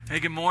Hey,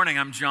 good morning.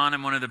 I'm John.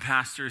 I'm one of the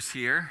pastors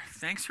here.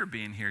 Thanks for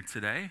being here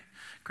today.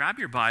 Grab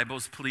your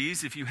Bibles,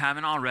 please, if you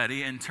haven't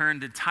already, and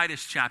turn to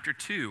Titus chapter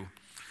 2.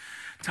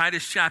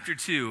 Titus chapter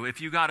 2. If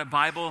you got a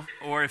Bible,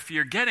 or if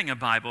you're getting a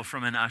Bible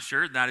from an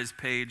usher, that is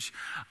page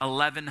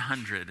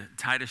 1100,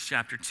 Titus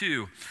chapter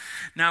 2.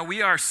 Now,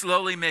 we are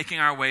slowly making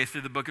our way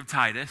through the book of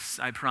Titus.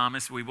 I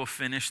promise we will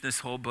finish this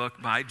whole book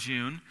by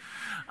June.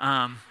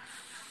 But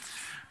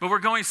we're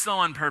going slow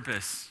on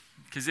purpose.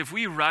 Because if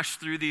we rush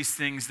through these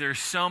things, there's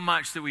so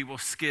much that we will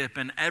skip,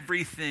 and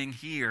everything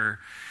here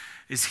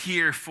is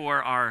here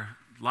for our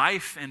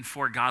life and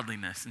for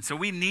godliness. And so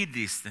we need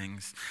these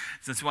things.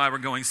 That's why we're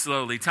going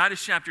slowly.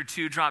 Titus chapter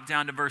 2, drop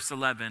down to verse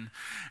 11.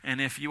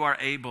 And if you are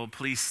able,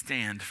 please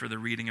stand for the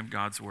reading of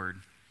God's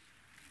word.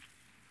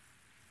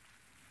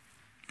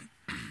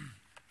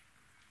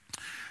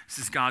 This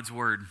is God's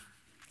word.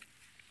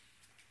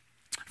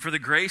 For the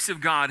grace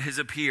of God has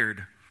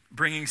appeared,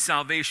 bringing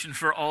salvation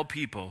for all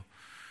people,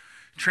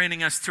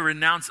 training us to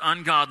renounce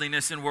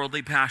ungodliness and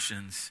worldly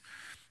passions,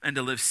 and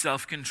to live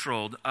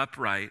self-controlled,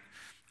 upright,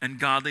 and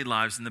godly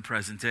lives in the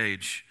present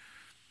age,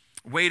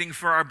 waiting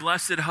for our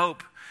blessed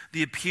hope,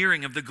 the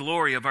appearing of the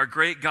glory of our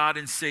great God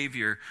and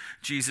Savior,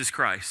 Jesus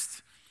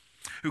Christ,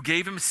 who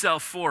gave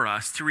himself for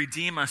us to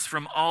redeem us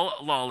from all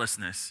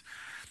lawlessness,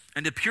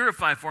 and to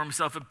purify for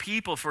himself a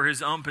people for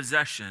his own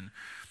possession,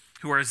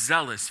 who are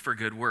zealous for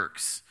good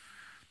works.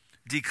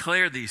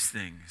 Declare these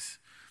things.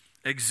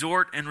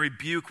 Exhort and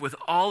rebuke with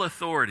all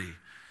authority.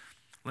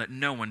 Let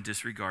no one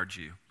disregard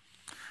you.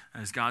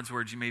 As God's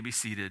word, you may be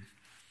seated.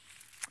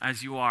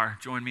 As you are,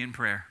 join me in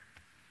prayer.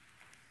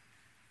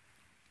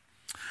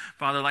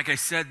 Father, like I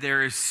said,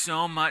 there is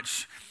so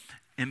much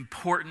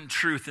important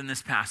truth in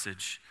this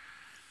passage.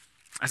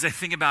 As I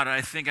think about it, I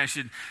think I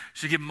should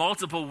give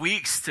multiple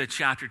weeks to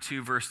chapter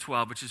 2, verse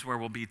 12, which is where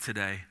we'll be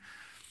today.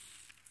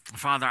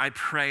 Father, I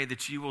pray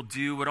that you will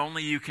do what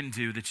only you can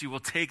do, that you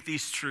will take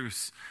these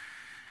truths.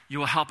 You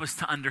will help us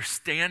to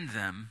understand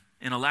them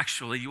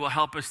intellectually. You will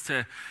help us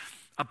to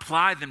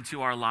apply them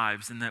to our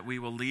lives, and that we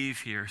will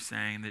leave here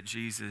saying that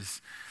Jesus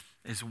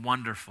is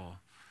wonderful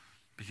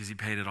because he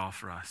paid it all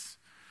for us.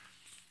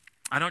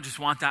 I don't just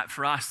want that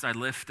for us. I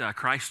lift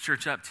Christ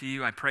Church up to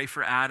you. I pray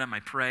for Adam.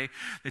 I pray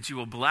that you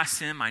will bless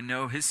him. I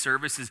know his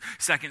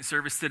second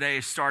service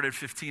today started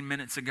 15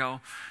 minutes ago.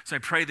 So I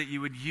pray that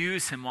you would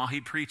use him while he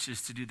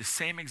preaches to do the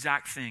same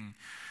exact thing.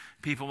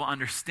 People will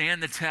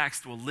understand the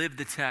text, will live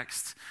the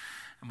text,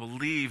 and we'll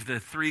leave the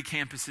 3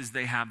 campuses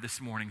they have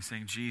this morning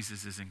saying,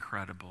 Jesus is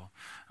incredible.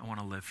 I want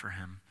to live for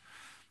him.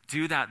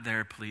 Do that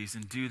there, please,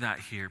 and do that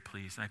here,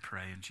 please. I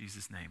pray in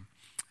Jesus' name.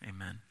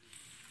 Amen.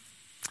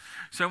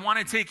 So I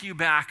want to take you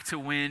back to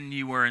when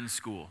you were in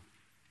school,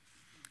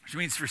 which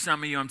means for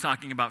some of you, I'm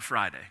talking about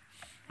Friday,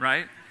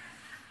 right?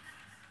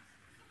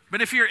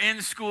 But if you're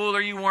in school or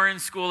you were in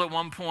school at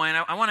one point,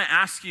 I want to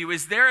ask you,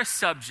 is there a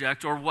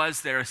subject, or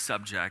was there a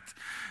subject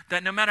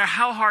that no matter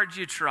how hard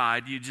you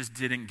tried, you just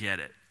didn't get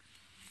it?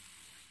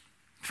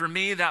 For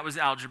me, that was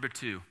Algebra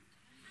 2.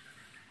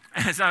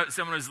 As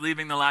someone was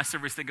leaving the last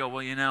service, they go,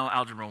 well,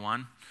 Algebra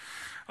 1.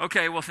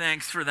 Okay, well,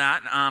 thanks for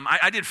that.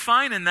 I did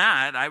fine in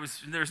that.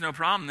 There's no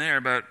problem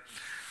there. But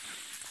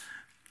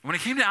when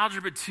it came to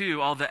Algebra 2,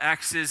 all the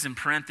X's and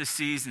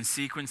parentheses and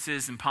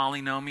sequences and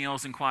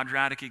polynomials and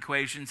quadratic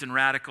equations and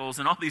radicals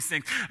and all these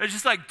things, it was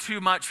just like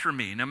too much for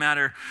me.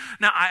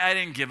 I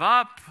didn't give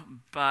up,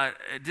 but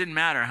it didn't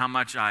matter how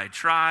much I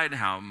tried,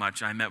 how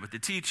much I met with the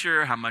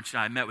teacher, how much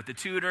I met with the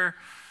tutor.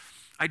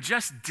 I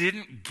just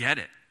didn't get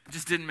it. It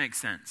just didn't make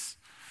sense.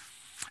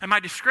 And my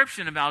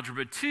description of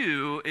Algebra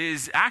 2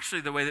 is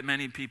actually the way that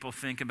many people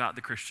think about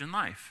the Christian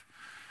life.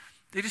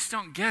 They just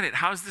don't get it.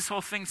 How is this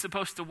whole thing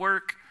supposed to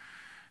work?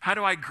 How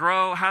do I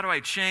grow? How do I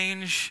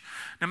change?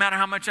 No matter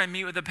how much I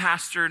meet with a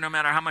pastor, no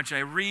matter how much I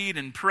read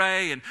and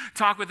pray and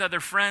talk with other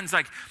friends,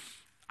 I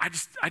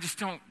just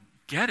don't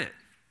get it.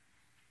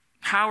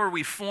 How are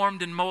we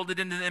formed and molded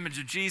into the image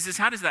of Jesus?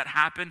 How does that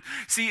happen?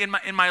 See,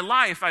 in my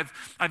life,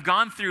 I've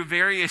gone through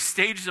various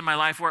stages of my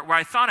life where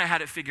I thought I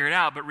had it figured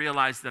out, but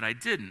realized that I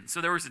didn't.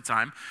 So there was a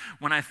time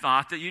when I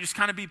thought that you just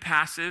kind of be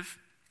passive,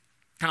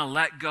 kind of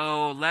let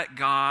go, let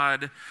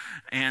God,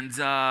 and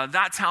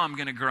that's how I'm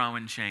going to grow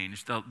and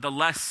change. The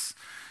less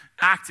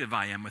active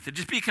I am with it.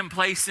 Just be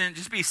complacent.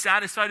 Just be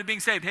satisfied with being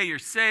saved. Hey, you're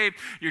saved.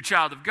 You're a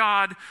child of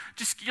God.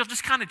 You'll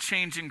just kind of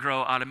change and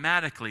grow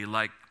automatically,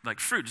 like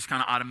fruit just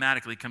kind of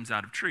automatically comes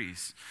out of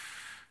trees,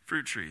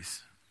 fruit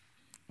trees.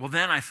 Well,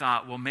 then I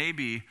thought,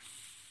 maybe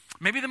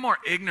the more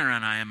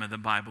ignorant I am of the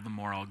Bible, the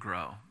more I'll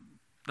grow.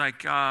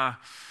 I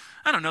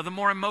don't know, the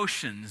more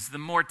emotions, the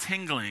more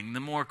tingling, the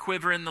more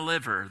quiver in the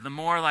liver, the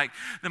more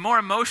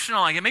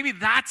emotional I get. Maybe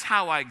that's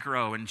how I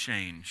grow and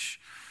change.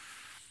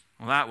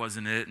 Well, that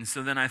wasn't it. And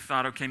so then I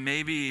thought, okay,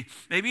 maybe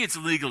it's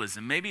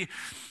legalism. Maybe,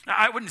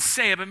 I wouldn't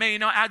say it, but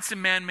maybe, add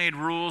some man-made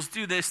rules,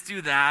 do this,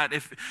 do that.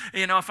 If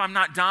I'm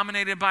not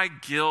dominated by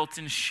guilt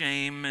and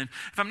shame, and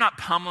if I'm not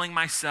pummeling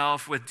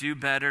myself with do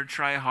better,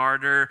 try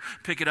harder,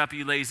 pick it up,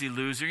 you lazy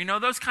loser,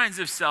 those kinds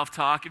of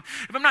self-talk.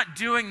 If I'm not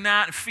doing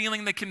that,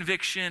 feeling the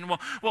conviction,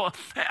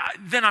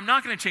 then I'm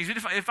not going to change.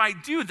 But if I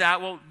do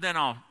that, then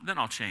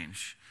I'll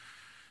change.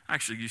 I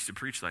actually used to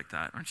preach like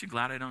that. Aren't you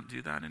glad I don't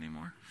do that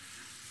anymore?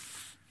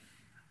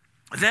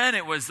 Then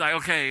it was like,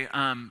 okay,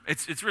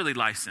 it's really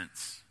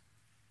license.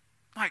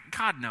 Like,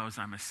 God knows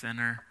I'm a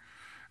sinner,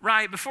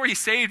 right? Before he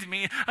saved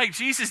me, like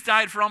Jesus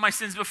died for all my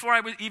sins before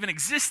I even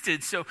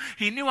existed, so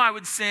he knew I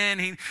would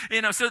sin.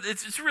 So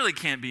it really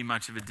can't be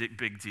much of a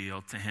big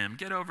deal to him.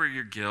 Get over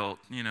your guilt.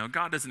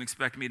 God doesn't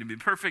expect me to be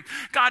perfect.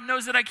 God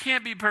knows that I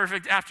can't be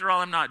perfect. After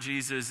all, I'm not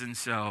Jesus, and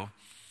so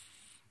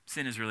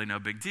sin is really no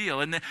big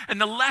deal. And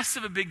the less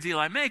of a big deal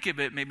I make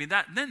of it,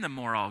 then the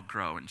more I'll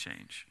grow and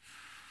change.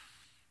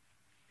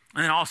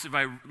 And then also, if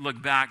I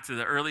look back to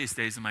the earliest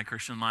days of my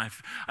Christian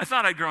life, I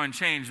thought I'd grow and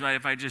change, right?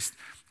 If I just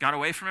got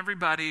away from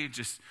everybody,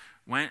 just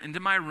went into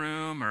my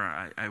room,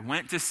 or I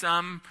went to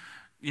some,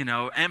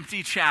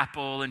 empty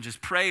chapel and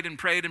just prayed and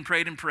prayed and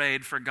prayed and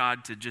prayed for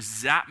God to just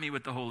zap me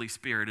with the Holy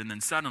Spirit, and then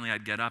suddenly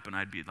I'd get up and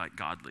I'd be like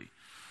godly.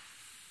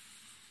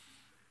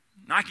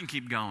 I can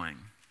keep going,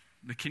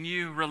 but can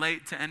you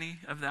relate to any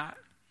of that?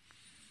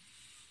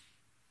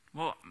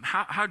 Well,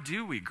 how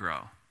do we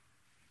grow?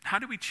 How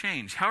do we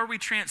change? How are we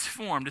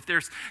transformed? If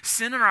there's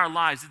sin in our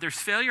lives, if there's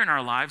failure in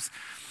our lives,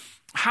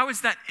 how is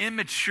that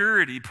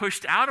immaturity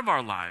pushed out of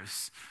our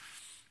lives?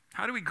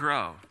 How do we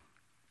grow?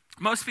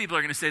 Most people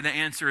are going to say the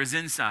answer is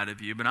inside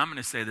of you, but I'm going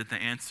to say that the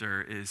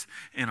answer is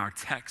in our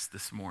text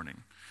this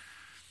morning.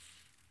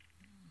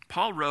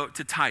 Paul wrote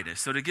to Titus.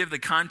 So to give the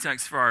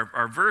context for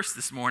our verse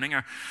this morning,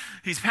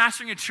 he's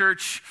pastoring a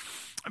church,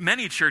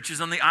 many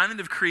churches on the island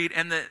of Crete,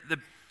 and the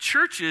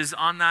churches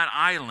on that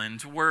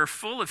island were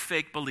full of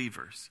fake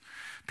believers,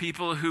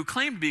 people who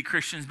claimed to be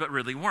Christians but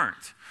really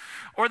weren't.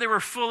 Or they were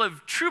full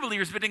of true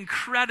believers but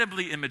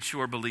incredibly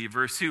immature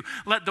believers who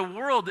let the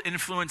world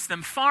influence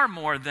them far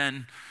more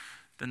than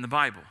the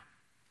Bible,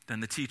 than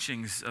the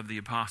teachings of the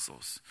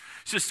apostles.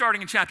 So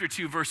starting in chapter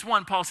 2, verse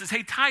 1, Paul says,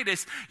 hey,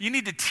 Titus, you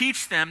need to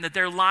teach them that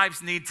their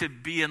lives need to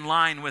be in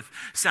line with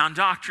sound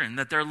doctrine,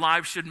 that their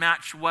lives should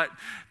match what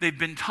they've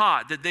been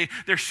taught, that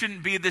there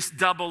shouldn't be this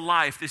double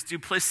life, this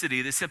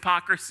duplicity, this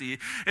hypocrisy.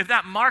 If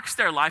that marks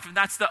their life, if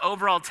that's the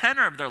overall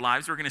tenor of their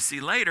lives, we're going to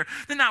see later,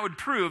 then that would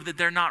prove that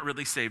they're not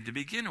really saved to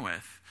begin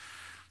with.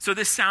 So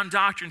this sound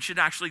doctrine should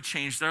actually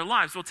change their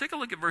lives. Well, take a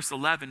look at verse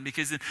 11,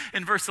 because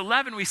in verse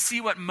 11, we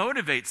see what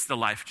motivates the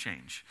life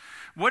change.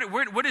 What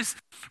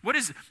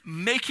is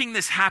making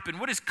this happen?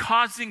 What is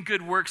causing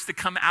good works to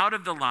come out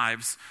of the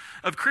lives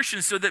of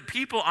Christians so that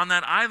people on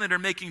that island are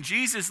making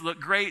Jesus look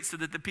great, so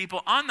that the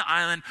people on the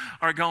island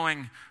are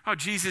going, oh,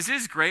 Jesus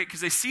is great,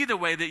 because they see the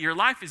way that your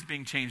life is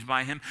being changed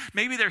by him.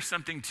 Maybe there's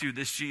something to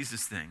this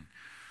Jesus thing.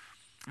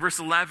 Verse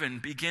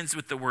 11 begins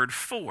with the word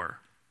for.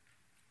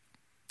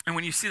 And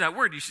when you see that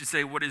word, you should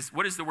say, what is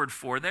the word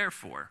for there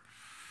for?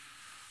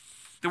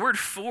 The word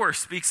for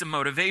speaks of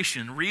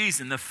motivation,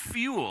 reason, the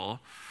fuel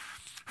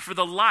for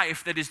the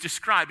life that is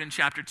described in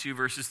chapter 2,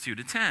 verses 2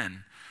 to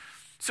 10.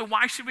 So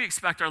why should we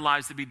expect our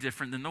lives to be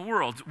different than the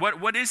world?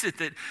 What is it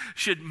that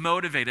should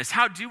motivate us?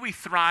 How do we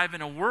thrive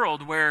in a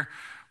world where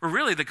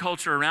really the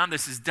culture around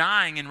us is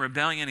dying in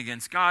rebellion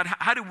against God?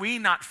 How do we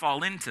not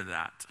fall into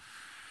that?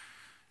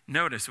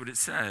 Notice what it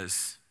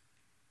says.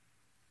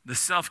 The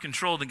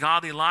self-control, the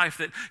godly life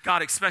that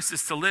God expects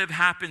us to live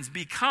happens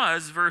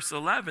because, verse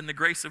 11, the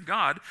grace of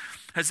God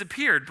has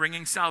appeared,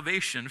 bringing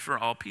salvation for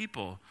all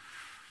people.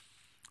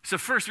 So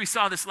first, we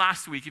saw this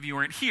last week, if you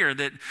weren't here,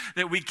 that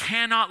we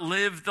cannot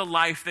live the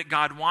life that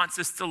God wants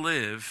us to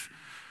live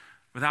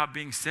without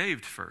being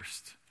saved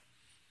first.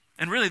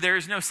 And really, there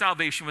is no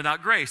salvation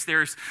without grace.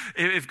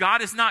 If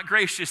God is not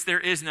gracious, there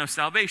is no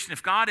salvation.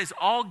 If God is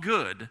all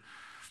good,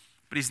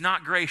 but he's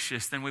not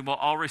gracious, then we will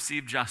all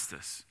receive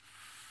justice.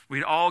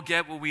 We'd all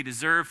get what we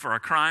deserve for our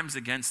crimes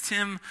against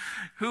him,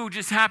 who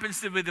just happens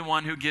to be the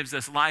one who gives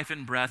us life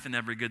and breath and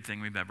every good thing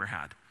we've ever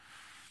had.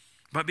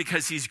 But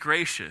because he's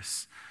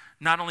gracious,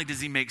 not only does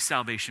he make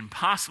salvation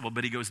possible,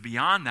 but he goes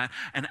beyond that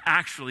and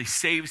actually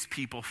saves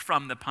people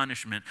from the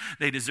punishment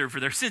they deserve for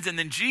their sins. And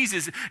then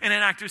Jesus, in an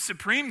act of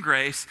supreme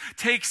grace,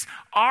 takes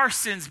our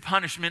sins'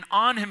 punishment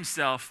on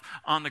himself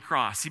on the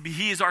cross.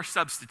 He is our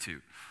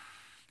substitute.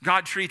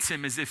 God treats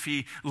him as if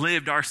he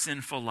lived our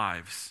sinful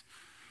lives.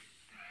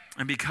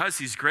 And because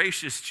he's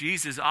gracious,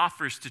 Jesus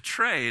offers to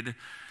trade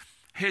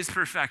his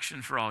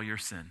perfection for all your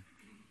sin.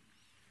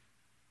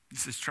 He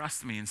says,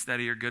 trust me instead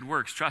of your good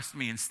works. Trust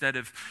me instead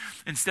of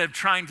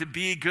trying to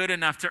be good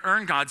enough to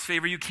earn God's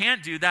favor. You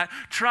can't do that.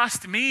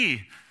 Trust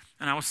me,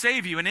 and I will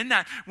save you. And in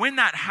that, when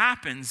that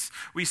happens,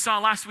 we saw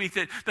last week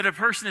that a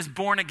person is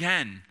born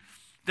again.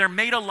 They're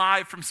made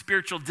alive from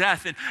spiritual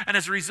death. And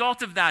as a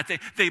result of that,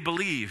 they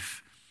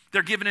believe.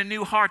 They're given a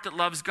new heart that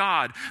loves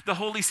God. The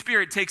Holy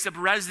Spirit takes up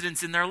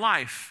residence in their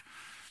life.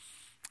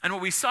 And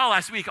what we saw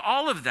last week,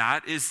 all of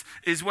that is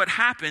what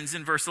happens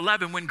in verse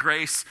 11 when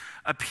grace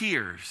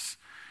appears.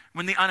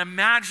 When the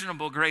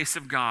unimaginable grace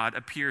of God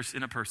appears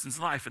in a person's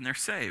life and they're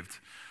saved.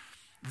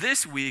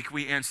 This week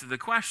we answer the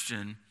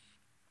question,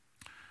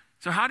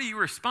 so how do you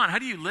respond? How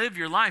do you live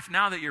your life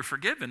now that you're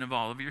forgiven of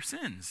all of your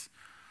sins?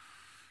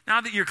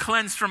 Now that you're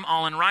cleansed from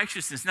all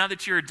unrighteousness, now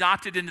that you're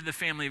adopted into the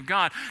family of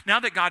God, now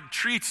that God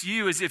treats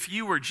you as if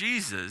you were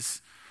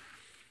Jesus,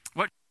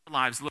 what should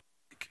our lives look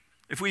like?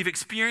 If we've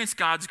experienced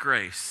God's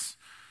grace,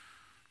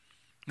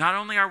 not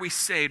only are we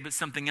saved, but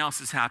something else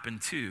has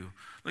happened too.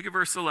 Look at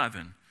verse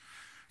 11.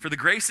 For the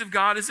grace of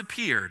God has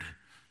appeared.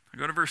 I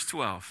go to verse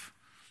 12.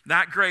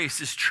 That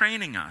grace is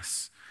training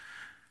us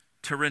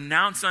to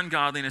renounce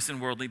ungodliness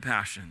and worldly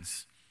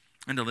passions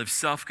and to live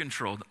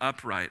self-controlled,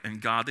 upright,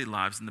 and godly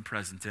lives in the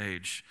present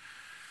age.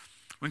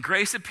 When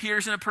grace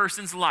appears in a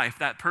person's life,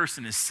 that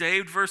person is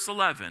saved, verse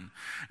 11,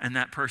 and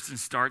that person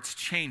starts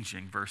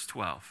changing, verse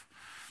 12.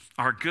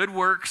 Our good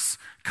works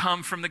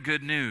come from the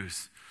good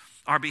news.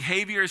 Our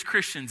behavior as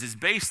Christians is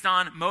based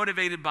on,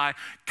 motivated by,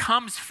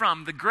 comes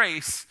from the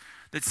grace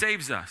that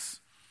saves us.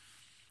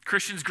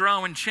 Christians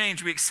grow and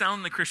change. We excel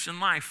in the Christian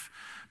life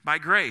by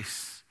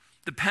grace.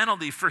 The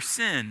penalty for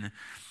sin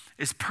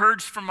is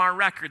purged from our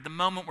record the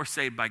moment we're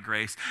saved by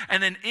grace.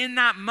 And then in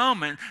that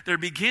moment, there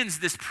begins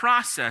this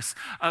process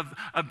of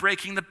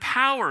breaking the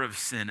power of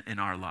sin in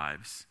our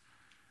lives.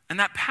 And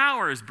that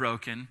power is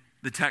broken,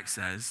 the text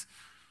says,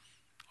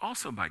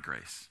 also by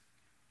grace.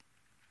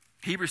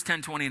 Hebrews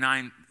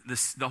 10:29,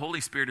 the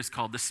Holy Spirit is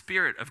called the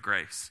Spirit of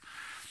grace.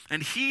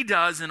 And he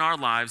does in our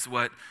lives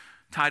what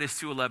Titus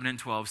 2:11 and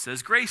 12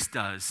 says grace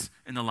does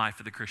in the life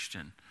of the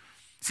Christian.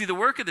 See, the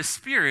work of the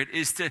Spirit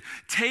is to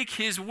take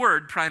his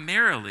word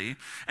primarily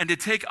and to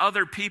take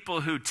other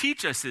people who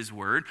teach us his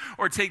word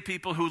or take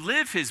people who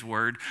live his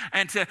word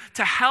and to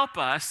help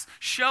us,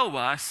 show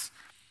us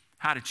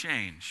how to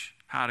change,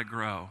 how to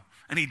grow.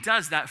 And he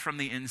does that from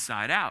the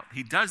inside out.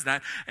 He does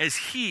that as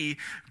he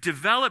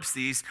develops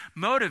these,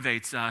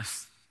 motivates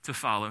us to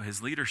follow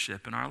his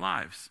leadership in our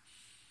lives.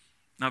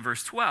 Now,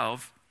 verse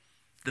 12,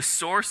 the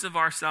source of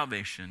our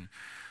salvation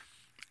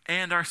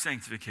and our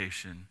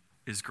sanctification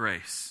is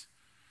grace.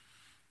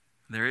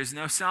 There is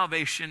no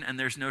salvation and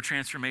there's no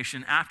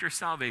transformation after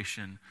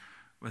salvation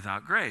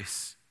without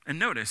grace. And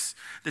notice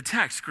the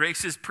text,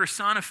 grace is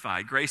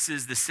personified. Grace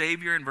is the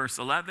Savior in verse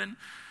 11,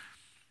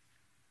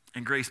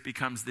 and grace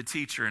becomes the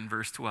teacher in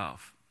verse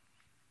 12.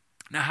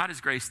 Now, how does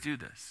grace do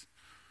this?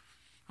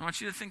 I want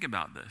you to think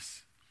about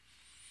this.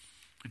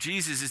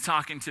 Jesus is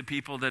talking to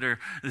people that are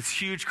this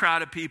huge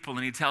crowd of people,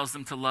 and he tells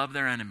them to love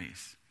their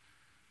enemies.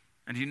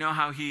 And do you know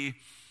how he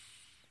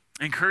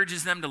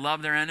encourages them to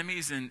love their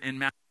enemies in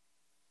Matthew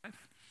 5?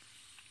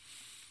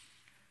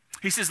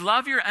 He says,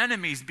 love your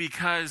enemies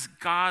because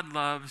God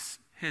loves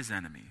his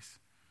enemies.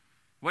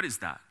 What is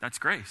that? That's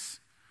grace.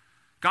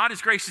 God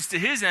is gracious to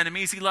his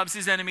enemies. He loves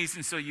his enemies,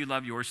 and so you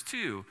love yours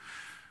too.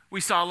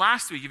 We saw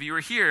last week, if you were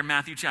here, in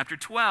Matthew chapter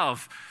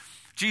 12,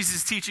 Jesus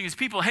is teaching his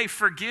people, hey,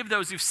 forgive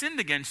those who've sinned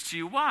against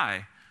you.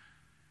 Why?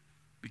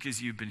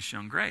 Because you've been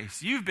shown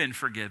grace. You've been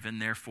forgiven,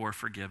 therefore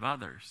forgive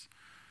others.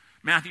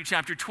 Matthew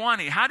chapter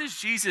 20, how does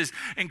Jesus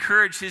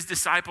encourage his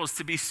disciples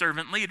to be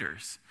servant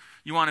leaders?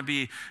 You want to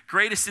be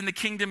greatest in the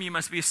kingdom, you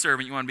must be a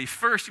servant. You want to be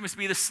first, you must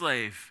be the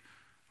slave.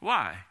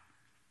 Why?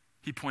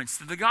 He points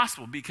to the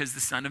gospel, because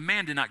the Son of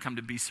Man did not come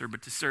to be served,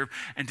 but to serve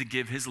and to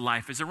give his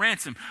life as a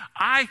ransom.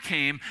 I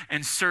came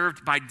and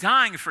served by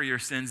dying for your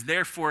sins.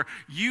 Therefore,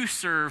 you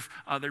serve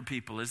other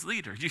people as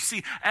leaders. You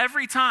see,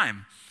 every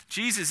time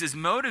Jesus is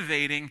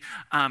motivating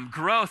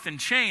growth and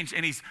change,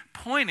 and he's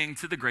pointing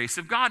to the grace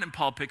of God, and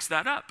Paul picks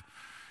that up.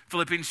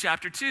 Philippians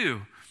chapter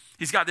 2.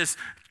 He's got this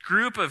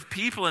group of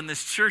people in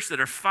this church that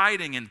are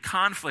fighting and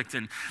conflict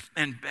and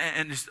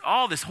just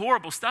all this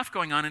horrible stuff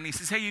going on. And he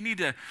says, hey, you need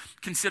to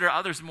consider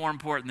others more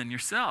important than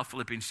yourself.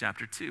 Philippians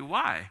chapter 2.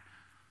 Why?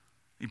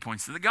 He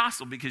points to the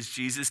gospel, because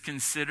Jesus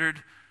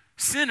considered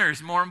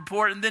sinners more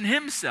important than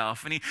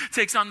himself. And he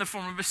takes on the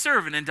form of a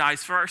servant and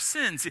dies for our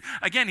sins.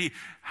 Again,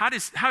 how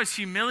is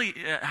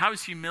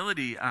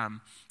humility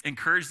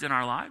encouraged in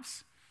our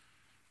lives?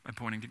 By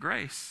pointing to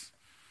grace.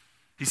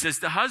 He says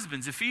to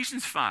husbands,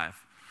 Ephesians 5,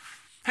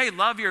 hey,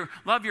 love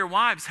your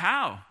wives.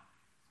 How?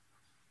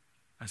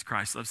 As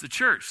Christ loves the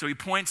church. So he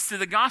points to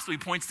the gospel. He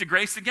points to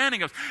grace again. He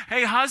goes,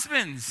 hey,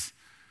 husbands,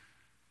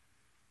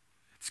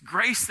 it's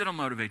grace that'll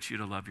motivate you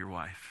to love your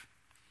wife.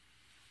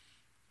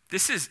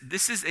 This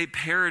is a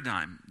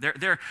paradigm.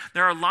 There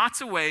are lots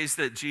of ways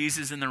that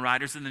Jesus and the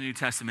writers in the New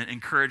Testament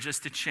encourage us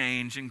to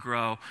change and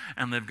grow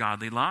and live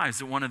godly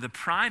lives. And one of the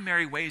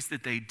primary ways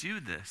that they do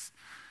this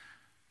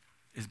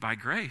is by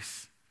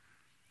grace.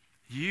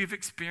 You've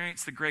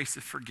experienced the grace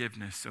of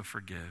forgiveness, so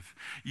forgive.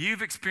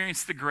 You've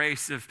experienced the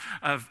grace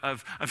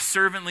of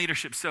servant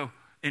leadership, so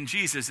in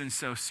Jesus, and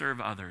so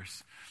serve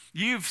others.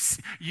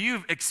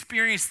 You've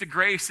experienced the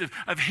grace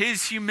of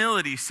his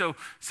humility, so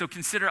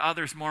consider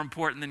others more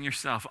important than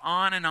yourself.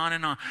 On and on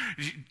and on.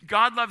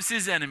 God loves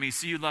his enemies,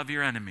 so you love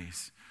your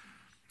enemies.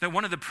 That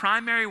one of the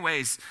primary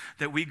ways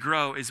that we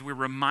grow is we're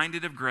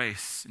reminded of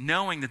grace,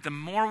 knowing that the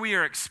more we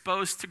are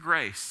exposed to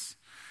grace,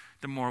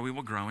 the more we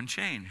will grow and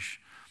change.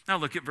 Now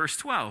look at verse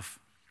 12.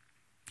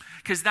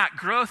 Because that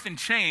growth and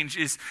change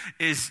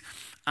is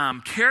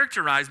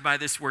characterized by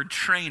this word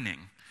training.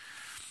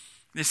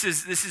 This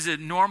is a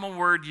normal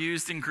word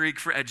used in Greek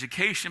for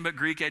education, but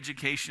Greek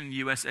education,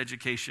 U.S.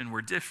 education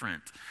were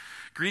different.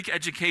 Greek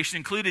education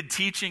included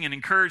teaching and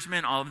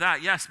encouragement, all of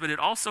that, yes, but it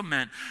also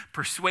meant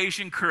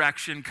persuasion,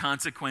 correction,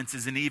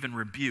 consequences, and even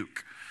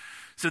rebuke.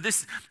 So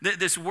this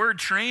word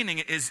training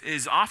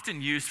is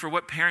often used for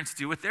what parents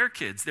do with their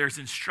kids. There's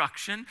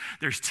instruction,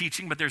 there's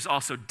teaching, but there's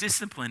also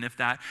discipline if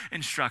that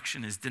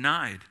instruction is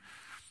denied.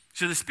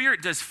 So the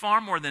Spirit does far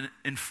more than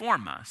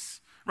inform us,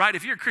 right?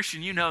 If you're a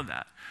Christian, you know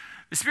that.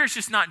 The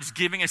Spirit's not just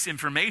giving us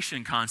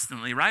information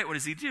constantly, right? What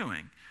is he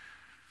doing?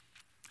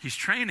 He's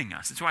training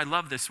us. That's why I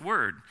love this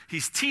word.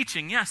 He's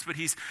teaching, yes, but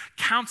he's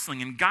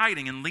counseling and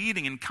guiding and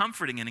leading and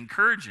comforting and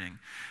encouraging.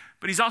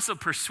 But he's also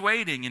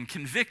persuading and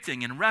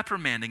convicting and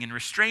reprimanding and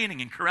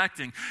restraining and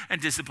correcting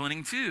and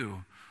disciplining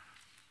too.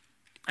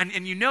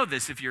 And you know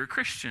this if you're a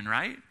Christian,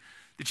 right?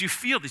 That you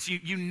feel this.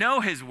 You know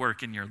his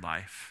work in your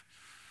life.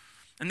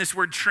 And this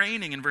word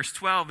training in verse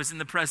 12 is in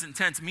the present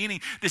tense,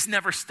 meaning this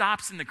never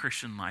stops in the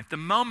Christian life. The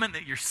moment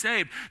that you're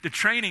saved, the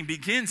training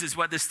begins is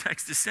what this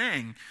text is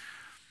saying.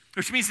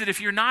 Which means that if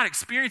you're not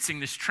experiencing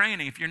this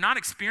training, if you're not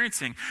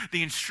experiencing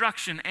the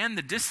instruction and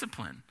the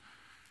discipline,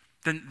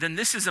 then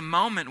this is a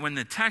moment when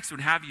the text would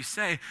have you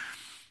say,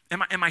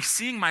 am I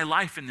seeing my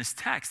life in this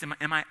text?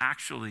 Am I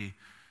actually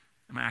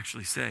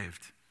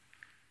saved?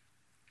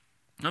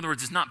 In other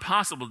words, it's not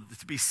possible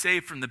to be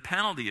saved from the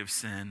penalty of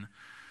sin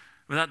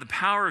without the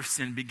power of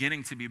sin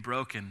beginning to be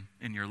broken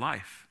in your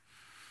life.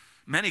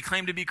 Many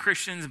claim to be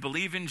Christians,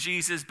 believe in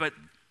Jesus, but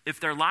if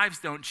their lives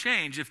don't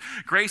change, if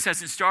grace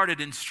hasn't started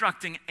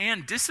instructing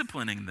and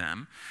disciplining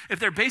them, if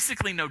they're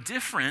basically no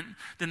different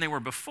than they were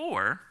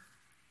before,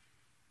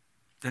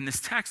 then this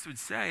text would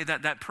say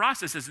that that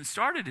process hasn't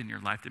started in your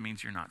life. That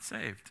means you're not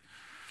saved.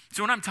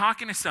 So when I'm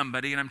talking to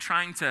somebody and I'm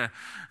trying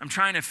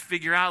to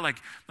figure out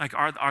like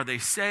are they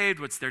saved?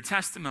 What's their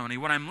testimony?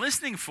 What I'm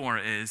listening for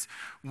is,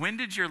 when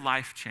did your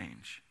life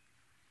change?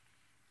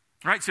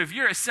 Right? So if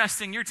you're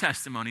assessing your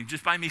testimony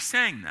just by me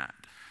saying that,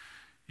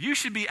 you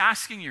should be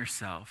asking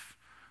yourself,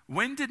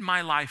 when did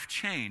my life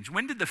change?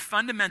 When did the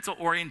fundamental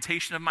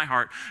orientation of my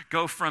heart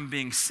go from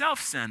being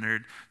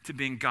self-centered to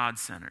being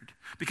God-centered?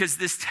 Because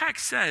this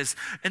text says,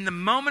 in the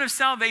moment of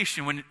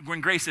salvation,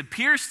 when grace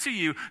appears to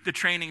you, the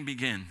training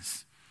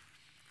begins.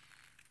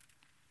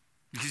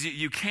 Because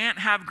you can't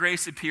have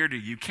grace appear to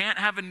you. You can't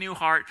have a new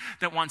heart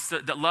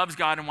that loves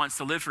God and wants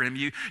to live for him.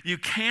 You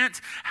can't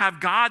have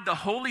God, the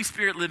Holy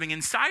Spirit, living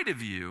inside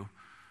of you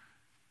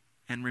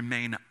and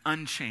remain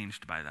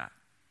unchanged by that.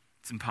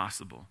 It's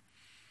impossible.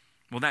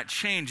 Well, that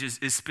change is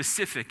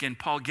specific, and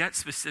Paul gets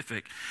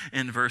specific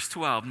in verse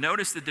 12.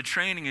 Notice that the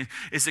training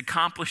is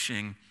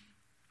accomplishing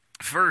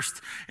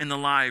first in the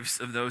lives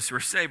of those who are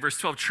saved. Verse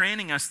 12,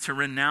 training us to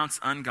renounce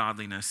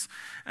ungodliness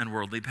and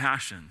worldly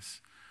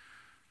passions.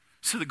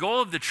 So the goal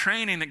of the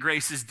training that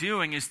grace is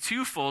doing is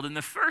twofold. And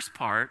the first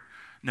part,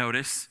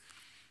 notice,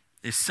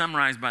 is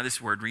summarized by this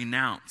word,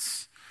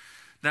 renounce.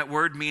 That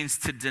word means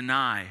to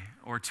deny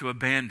or to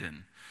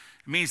abandon.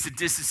 It means to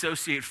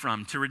disassociate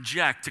from, to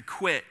reject, to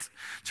quit,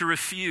 to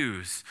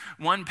refuse.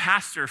 One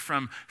pastor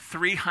from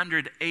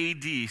 300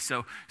 AD, so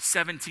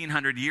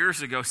 1700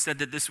 years ago, said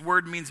that this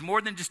word means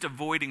more than just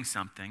avoiding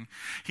something.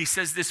 He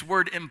says this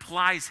word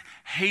implies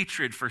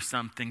hatred for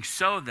something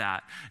so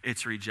that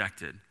it's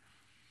rejected.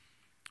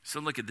 So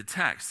look at the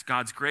text.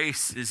 God's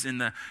grace is in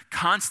the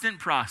constant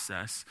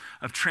process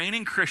of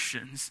training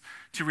Christians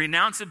to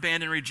renounce,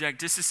 abandon, reject,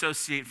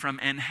 disassociate from,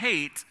 and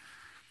hate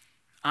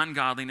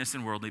ungodliness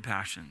and worldly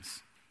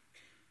passions.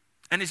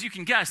 And as you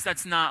can guess,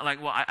 that's not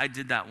like, well, I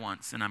did that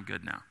once and I'm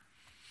good now.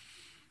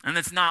 And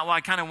that's not, well,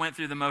 I kind of went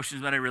through the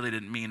motions, but I really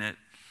didn't mean it.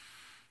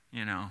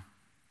 You know,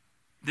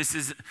 this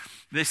is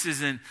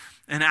an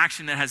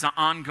action that has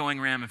ongoing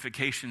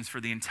ramifications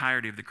for the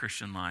entirety of the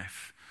Christian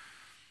life.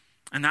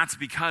 And that's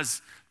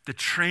because the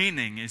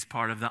training is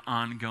part of the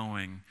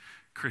ongoing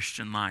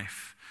Christian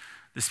life.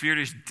 The Spirit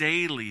is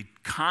daily,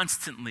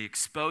 constantly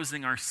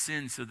exposing our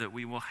sin so that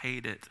we will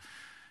hate it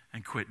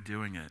and quit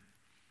doing it.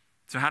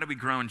 So how do we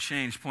grow and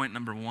change? Point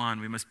number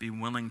one, we must be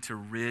willing to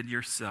rid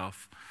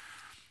yourself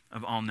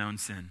of all known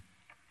sin.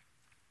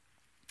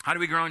 How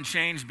do we grow and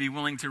change? Be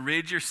willing to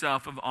rid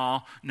yourself of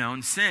all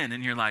known sin.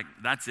 And you're like,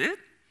 that's it?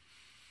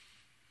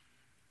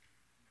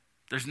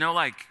 There's no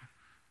like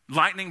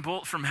lightning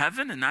bolt from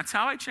heaven and that's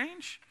how I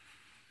change?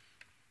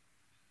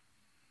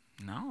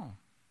 No.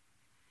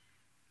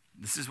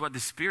 This is what the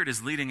Spirit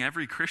is leading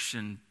every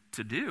Christian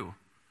to do.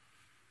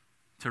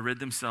 To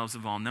rid themselves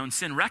of all known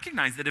sin.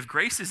 Recognize that if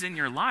grace is in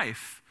your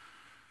life,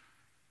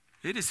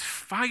 it is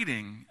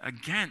fighting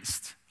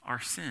against our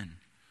sin.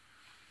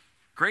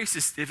 Grace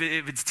is, if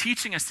it's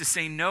teaching us to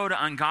say no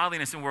to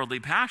ungodliness and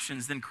worldly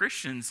passions, then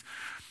Christians,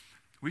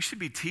 we should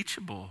be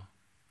teachable.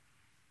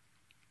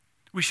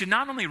 We should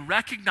not only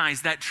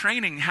recognize that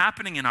training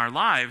happening in our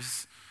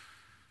lives,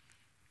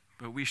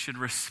 but we should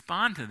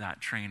respond to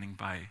that training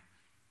by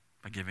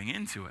giving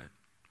into it,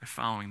 by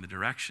following the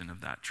direction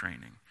of that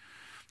training.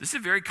 This is a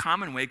very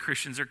common way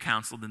Christians are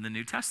counseled in the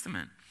New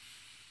Testament.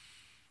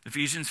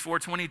 Ephesians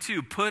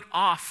 4:22, put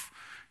off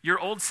your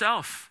old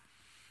self,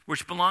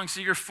 which belongs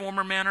to your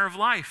former manner of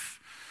life.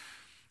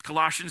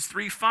 Colossians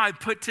 3:5,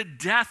 put to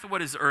death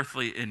what is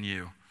earthly in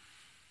you.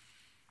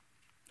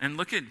 And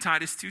look at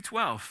Titus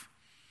 2:12.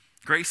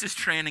 Grace is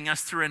training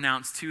us to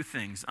renounce two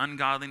things,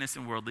 ungodliness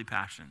and worldly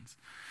passions.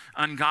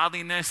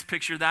 Ungodliness,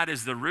 picture that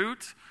as the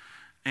root,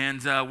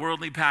 and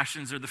worldly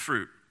passions are the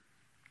fruit.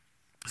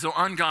 So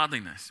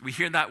ungodliness, we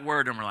hear that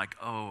word and we're like,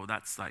 oh,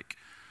 that's like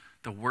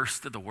the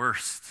worst of the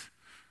worst.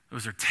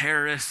 Those are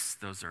terrorists,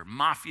 those are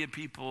mafia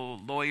people,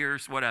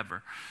 lawyers,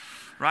 whatever,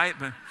 right?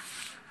 But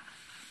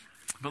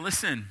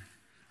listen,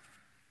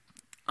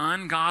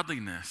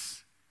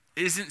 ungodliness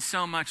isn't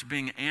so much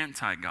being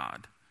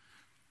anti-God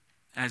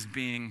as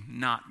being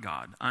not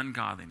God,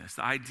 ungodliness.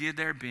 The idea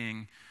there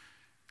being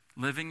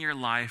living your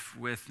life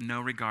with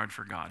no regard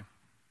for God.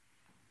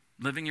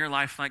 Living your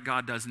life like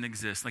God doesn't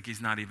exist, like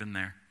he's not even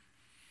there.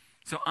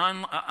 So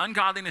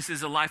ungodliness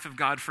is a life of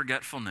God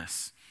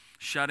forgetfulness,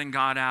 shutting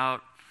God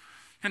out,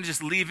 and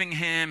just leaving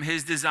him,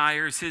 his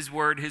desires, his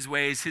word, his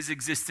ways, his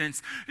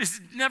existence. It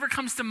never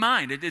comes to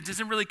mind. It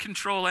doesn't really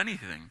control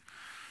anything.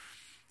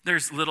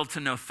 There's little to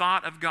no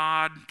thought of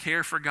God,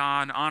 care for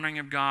God, honoring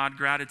of God,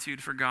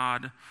 gratitude for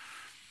God,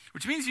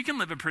 which means you can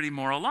live a pretty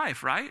moral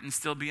life, right? And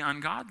still be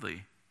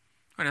ungodly.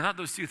 But I thought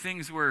those two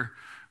things were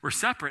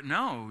separate.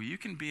 No, you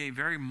can be a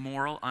very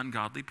moral,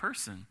 ungodly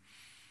person.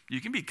 You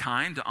can be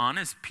kind,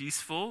 honest,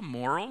 peaceful,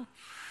 moral.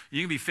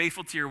 You can be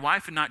faithful to your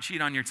wife and not cheat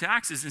on your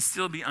taxes and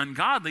still be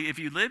ungodly if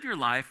you live your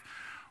life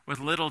with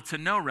little to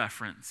no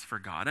reference for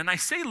God. And I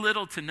say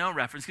little to no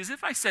reference because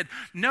if I said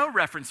no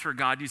reference for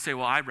God, you'd say,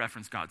 well, I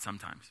reference God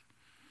sometimes.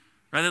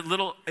 Right? That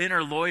little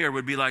inner lawyer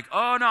would be like,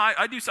 oh, no,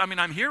 I do. I mean,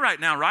 I'm here right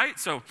now, right?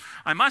 So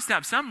I must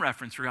have some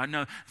reference for God.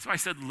 No, that's why I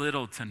said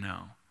little to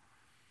no.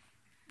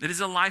 It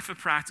is a life of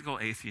practical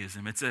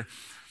atheism.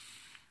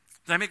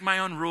 I make my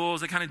own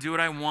rules. I kind of do what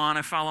I want.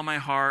 I follow my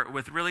heart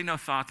with really no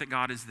thought that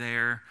God is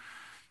there.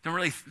 Don't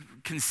really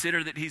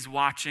consider that he's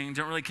watching.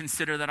 Don't really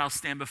consider that I'll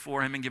stand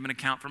before him and give an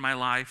account for my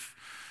life.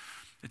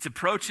 It's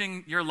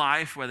approaching your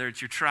life, whether it's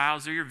your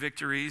trials or your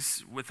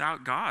victories,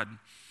 without God.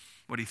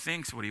 What he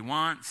thinks, what he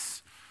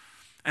wants.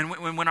 And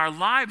when our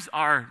lives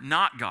are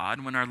not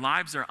God, when our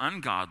lives are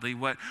ungodly,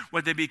 what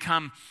they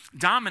become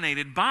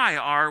dominated by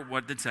are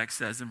what the text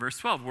says in verse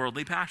 12,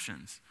 worldly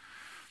passions.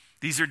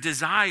 These are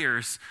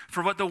desires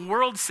for what the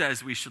world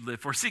says we should live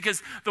for. See,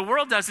 because the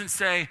world doesn't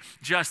say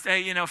just,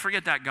 hey,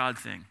 forget that God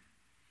thing.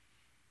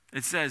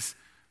 It says,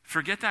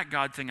 forget that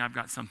God thing, I've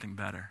got something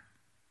better.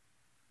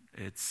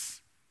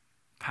 It's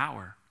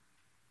power.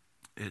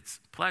 It's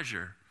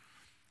pleasure.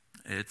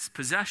 It's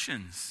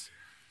possessions.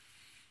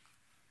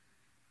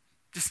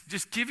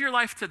 Just give your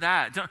life to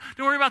that. Don't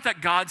worry about that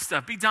God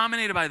stuff. Be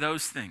dominated by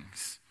those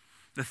things.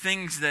 The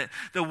things that,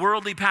 the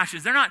worldly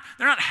passions, they're not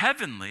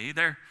heavenly,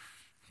 they're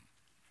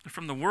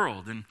from the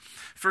world. And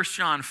 1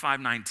 John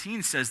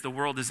 5:19 says the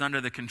world is under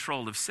the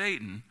control of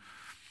Satan,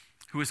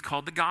 who is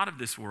called the God of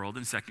this world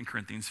in 2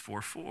 Corinthians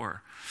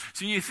 4:4.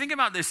 So when you think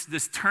about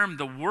this term,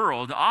 the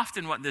world,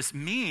 often what this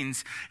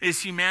means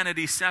is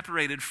humanity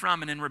separated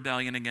from and in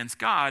rebellion against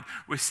God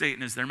with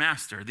Satan as their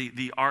master,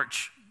 the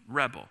arch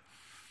rebel.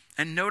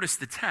 And notice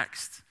the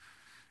text.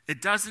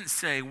 It doesn't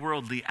say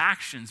worldly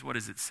actions. What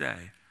does it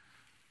say?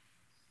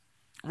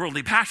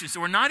 Worldly passions.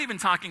 So we're not even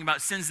talking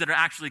about sins that are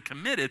actually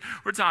committed.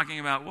 We're talking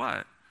about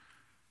what?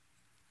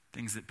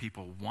 Things that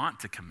people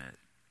want to commit.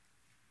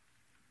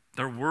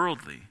 They're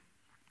worldly.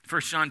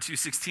 1 John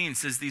 2:16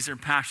 says these are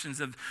passions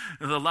of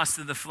the lust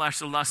of the flesh,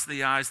 the lust of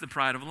the eyes, the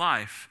pride of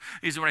life.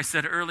 These are what I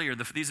said earlier.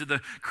 These are the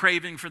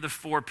craving for the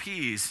 4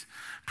 Ps: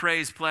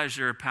 praise,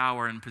 pleasure,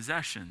 power, and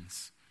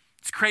possessions.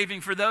 It's craving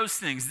for those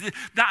things.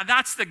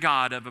 That's the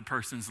God of a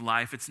person's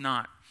life. It's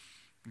not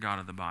the God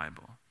of the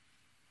Bible.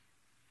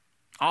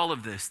 All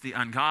of this, the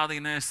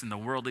ungodliness and the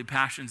worldly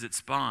passions it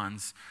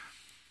spawns,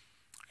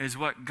 is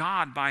what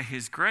God, by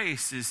his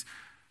grace,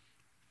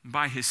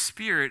 by his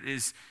Spirit,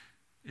 is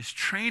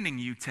training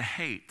you to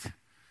hate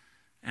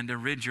and to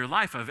rid your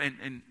life of.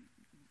 And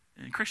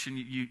Christian,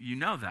 you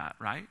know that,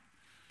 right?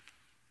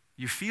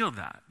 You feel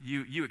that.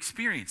 You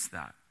experience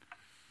that.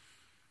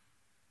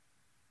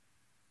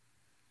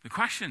 The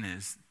question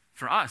is,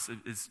 for us,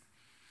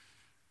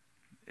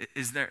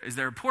 is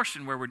there a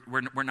portion where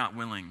we're not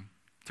willing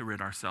to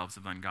rid ourselves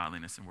of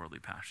ungodliness and worldly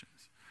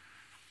passions?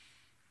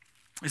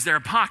 Is there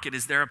a pocket?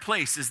 Is there a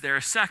place? Is there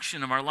a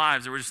section of our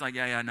lives where we're just like,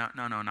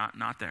 no,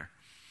 not there?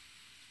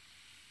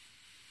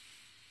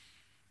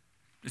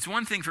 It's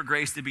one thing for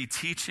grace to be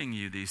teaching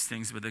you these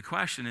things, but the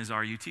question is,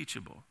 are you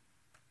teachable?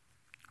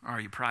 Are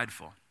you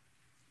prideful?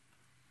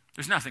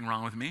 There's nothing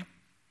wrong with me.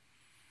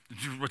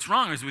 What's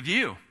wrong is with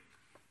you.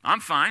 I'm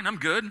fine. I'm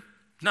good.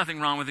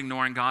 Nothing wrong with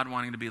ignoring God,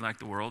 wanting to be like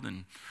the world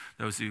and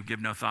those who give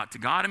no thought to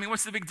God. I mean,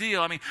 what's the big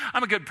deal? I mean,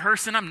 I'm a good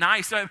person. I'm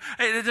nice.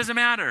 It doesn't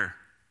matter.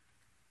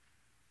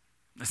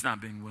 That's not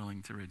being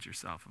willing to rid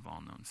yourself of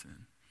all known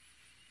sin.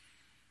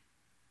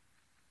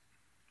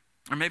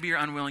 Or maybe you're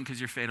unwilling because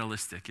you're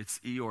fatalistic. It's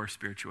Eeyore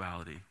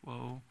spirituality.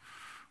 Woe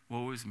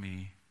is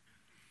me.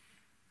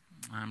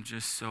 I'm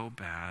just so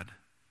bad.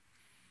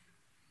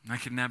 I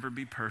can never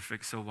be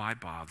perfect, so why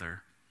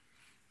bother?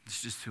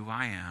 It's just who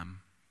I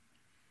am.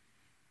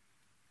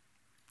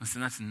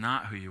 Listen, that's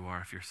not who you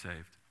are if you're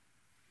saved.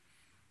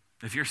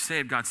 If you're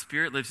saved, God's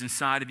Spirit lives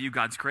inside of you.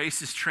 God's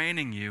grace is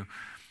training you.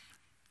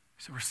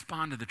 So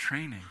respond to the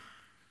training.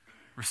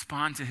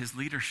 Respond to his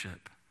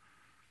leadership.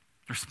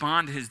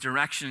 Respond to his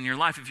direction in your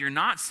life. If you're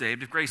not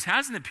saved, if grace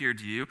hasn't appeared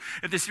to you,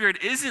 if the Spirit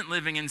isn't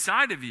living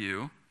inside of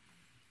you,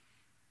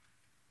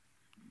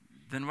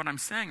 then what I'm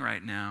saying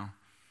right now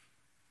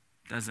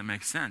doesn't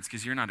make sense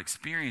because you're not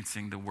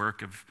experiencing the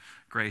work of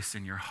grace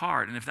in your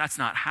heart. And if that's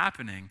not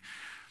happening,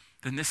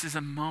 then this is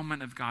a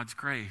moment of God's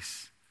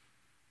grace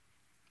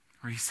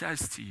where he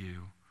says to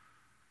you,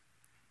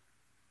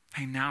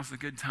 hey, now's a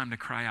good time to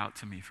cry out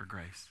to me for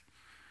grace.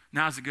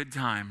 Now's a good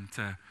time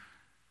to,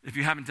 if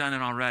you haven't done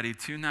it already,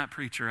 tune that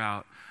preacher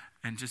out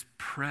and just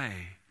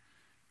pray,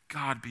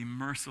 God, be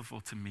merciful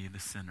to me, the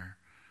sinner.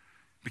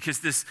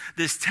 Because this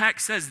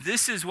text says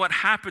this is what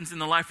happens in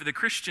the life of the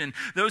Christian,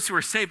 those who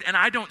are saved, and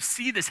I don't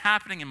see this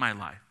happening in my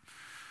life.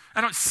 I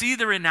don't see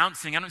the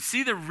renouncing. I don't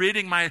see the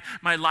ridding my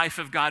life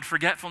of God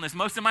forgetfulness.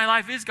 Most of my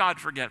life is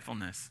God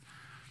forgetfulness.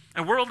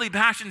 And worldly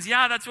passions,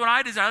 yeah, that's what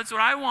I desire. That's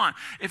what I want.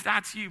 If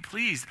that's you,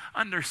 please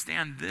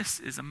understand this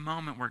is a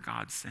moment where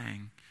God's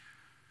saying,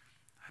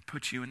 I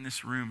put you in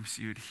this room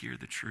so you'd hear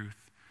the truth.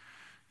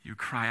 You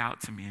cry out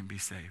to me and be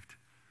saved.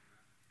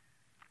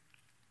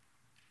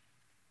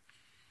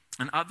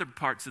 In other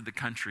parts of the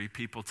country,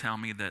 people tell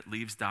me that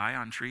leaves die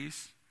on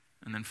trees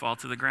and then fall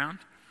to the ground.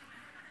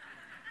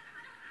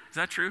 Is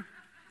that true?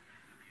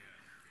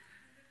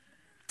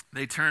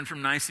 They turn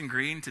from nice and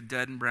green to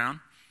dead and brown.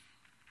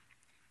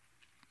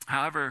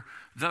 However,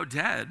 though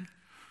dead,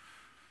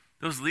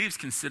 those leaves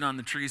can sit on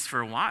the trees for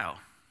a while,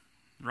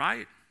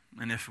 right?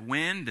 And if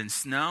wind and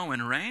snow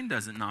and rain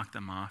doesn't knock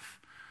them off,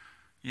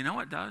 you know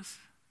what does?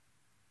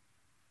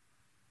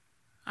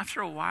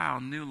 After a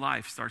while, new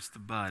life starts to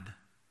bud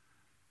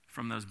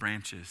from those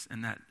branches.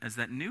 And that as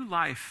that new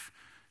life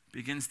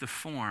begins to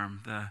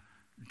form, the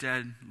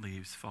dead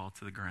leaves fall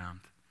to the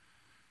ground.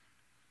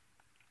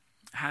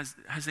 Has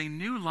a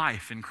new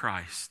life in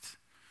Christ.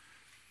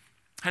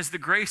 Has the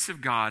grace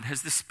of God,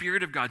 has the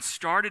Spirit of God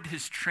started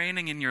his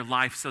training in your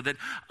life so that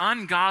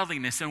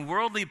ungodliness and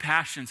worldly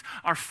passions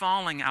are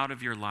falling out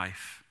of your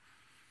life?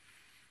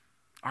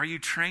 Are you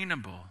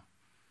trainable?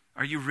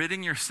 Are you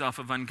ridding yourself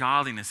of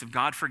ungodliness, of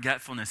God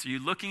forgetfulness? Are you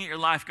looking at your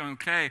life going,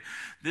 okay,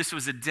 this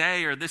was a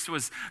day, or this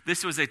was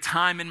a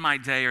time in my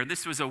day, or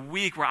this was a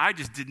week where I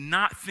just did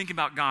not think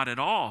about God at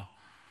all?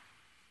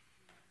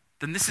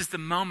 Then this is the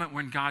moment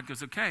when God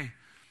goes, okay,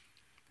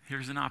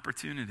 here's an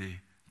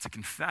opportunity to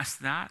confess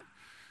that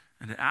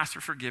and to ask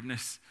for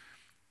forgiveness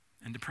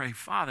and to pray,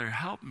 Father,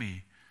 help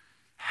me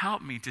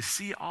to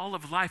see all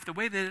of life the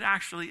way that it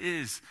actually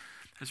is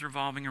as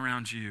revolving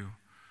around you.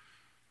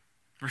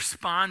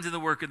 Respond to the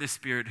work of the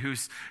Spirit, who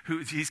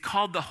he's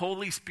called the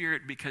Holy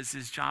Spirit because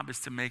his job is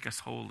to make us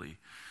holy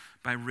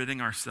by ridding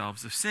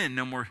ourselves of sin.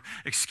 No more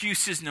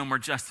excuses, no more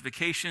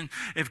justification.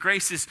 If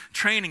grace is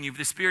training you, if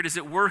the Spirit is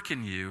at work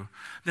in you,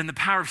 then the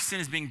power of sin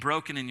is being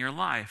broken in your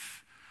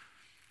life.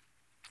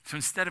 So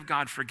instead of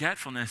God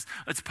forgetfulness,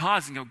 let's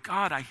pause and go,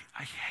 God, I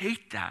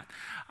hate that.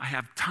 I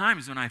have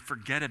times when I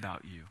forget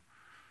about you.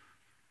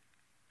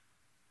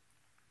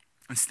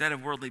 Instead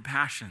of worldly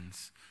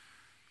passions,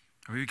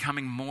 are we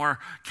becoming more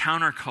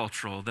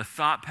countercultural? The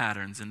thought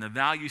patterns and the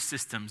value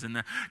systems and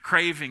the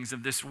cravings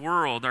of this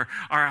world are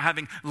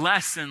having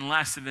less and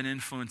less of an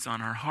influence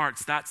on our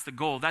hearts. That's the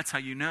goal. That's how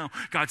you know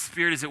God's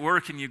Spirit is at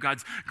work in you.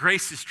 God's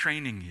grace is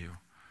training you.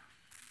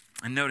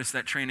 And notice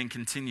that training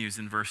continues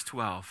in verse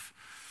 12.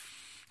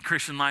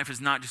 Christian life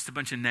is not just a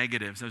bunch of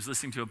negatives. I was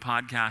listening to a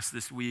podcast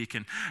this week,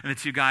 and the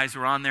two guys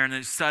were on there, and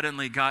it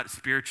suddenly got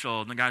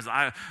spiritual. And the guys,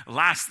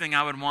 last thing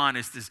I would want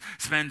is to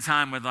spend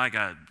time with like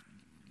a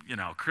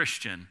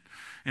Christian.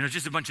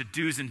 Just a bunch of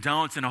do's and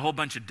don'ts and a whole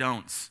bunch of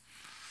don'ts.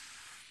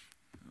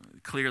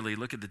 Clearly,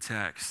 look at the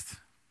text.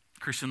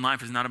 Christian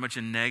life is not a bunch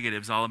of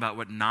negatives, all about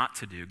what not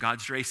to do.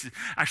 God's grace is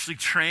actually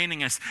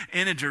training us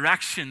in a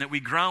direction that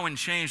we grow and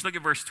change. Look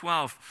at verse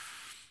 12.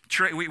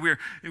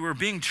 We're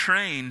being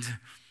trained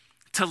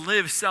to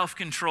live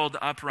self-controlled,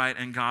 upright,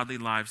 and godly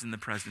lives in the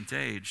present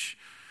age.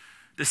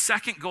 The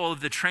second goal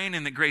of the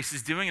training that grace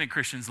is doing in a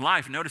Christian's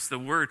life, notice the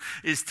word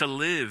is to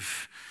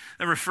live.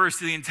 That refers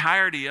to the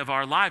entirety of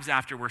our lives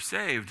after we're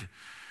saved.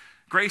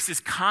 Grace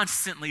is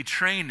constantly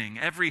training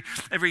every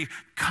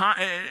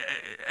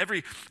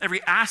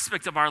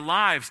aspect of our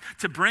lives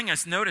to bring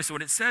us, notice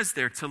what it says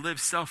there, to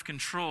live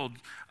self-controlled,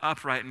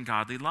 upright, and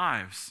godly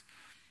lives.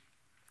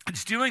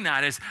 It's doing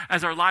that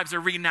as our lives are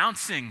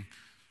renouncing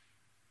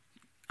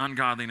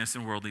ungodliness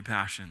and worldly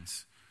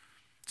passions.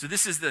 So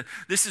this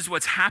is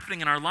what's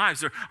happening in our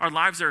lives. Our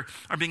lives are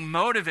being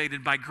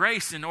motivated by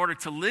grace in order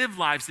to live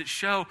lives that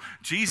show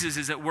Jesus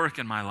is at work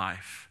in my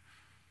life.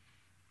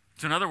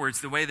 So in other words,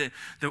 the way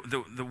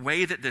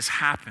that this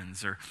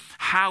happens, or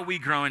how we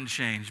grow and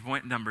change,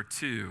 point number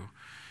 2,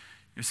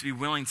 is to be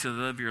willing to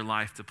live your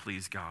life to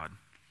please God.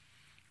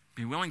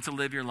 Be willing to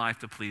live your life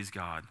to please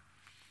God.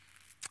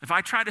 If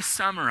I try to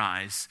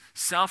summarize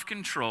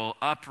self-control,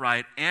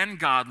 upright, and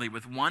godly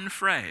with one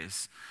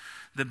phrase,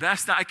 the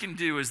best I can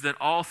do is that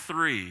all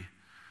 3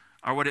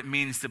 are what it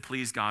means to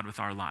please God with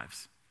our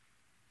lives.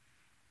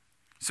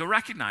 So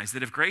recognize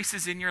that if grace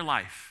is in your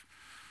life,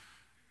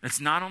 it's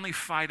not only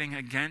fighting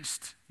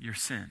against your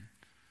sin,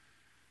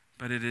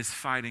 but it is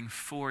fighting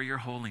for your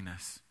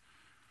holiness.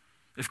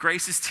 If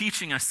grace is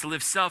teaching us to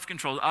live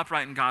self-controlled,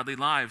 upright, and godly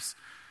lives,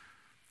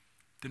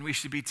 then we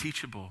should be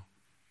teachable.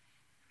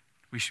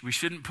 We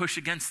shouldn't push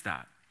against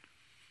that.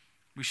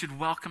 We should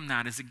welcome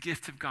that as a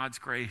gift of God's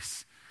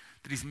grace,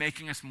 that he's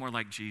making us more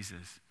like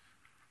Jesus.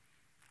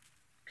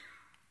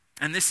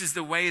 And this is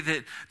the way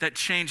that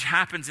change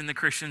happens in the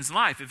Christian's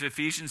life. If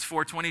Ephesians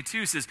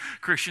 4:22 says,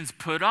 Christians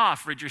put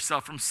off, rid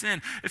yourself from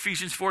sin.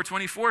 Ephesians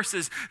 4:24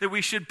 says that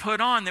we should put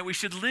on, that we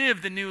should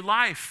live the new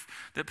life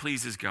that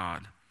pleases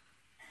God.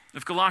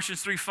 If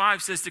Colossians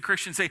 3:5 says to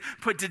Christians, say,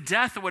 put to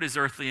death what is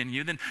earthly in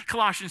you, then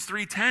Colossians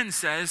 3:10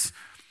 says,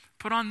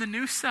 put on the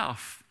new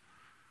self.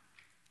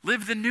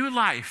 Live the new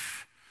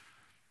life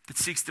that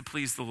seeks to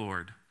please the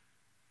Lord.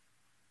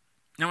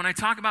 Now, when I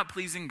talk about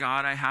pleasing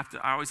God, I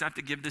always have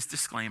to give this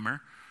disclaimer.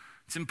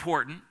 It's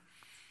important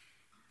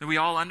that we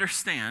all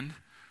understand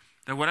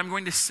that what I'm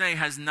going to say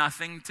has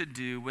nothing to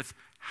do with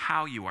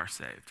how you are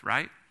saved,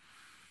 right?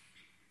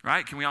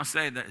 Right? Can we all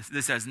say that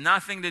this has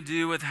nothing to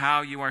do with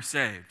how you are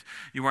saved?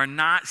 You are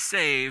not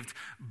saved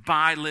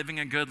by living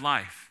a good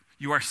life.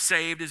 You are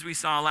saved, as we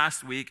saw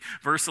last week,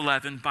 verse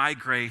 11, by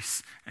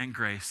grace and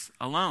grace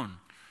alone.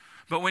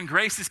 But when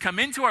grace has come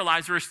into our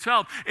lives, verse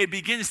 12, it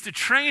begins to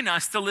train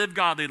us to live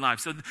godly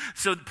lives.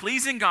 So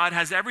pleasing God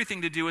has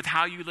everything to do with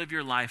how you live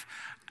your life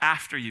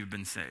after you've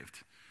been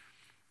saved.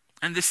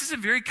 And this is a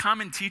very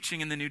common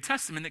teaching in the New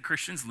Testament, that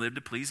Christians live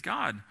to please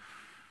God.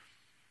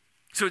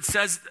 So it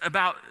says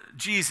about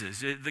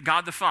Jesus, the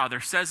God the Father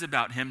says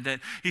about him that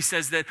he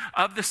says that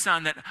of the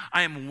Son that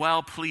I am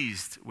well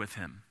pleased with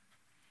him.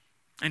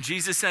 And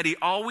Jesus said he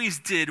always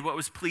did what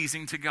was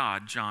pleasing to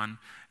God, John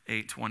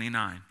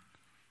 8:29.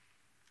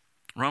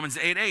 Romans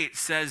 8:8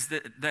 says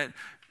that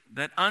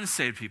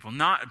unsaved people,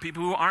 not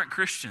people who aren't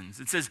Christians,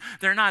 it says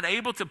they're not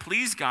able to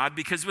please God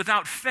because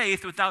without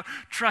faith, without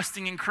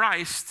trusting in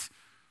Christ,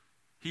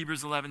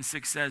 Hebrews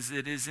 11:6 says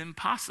it is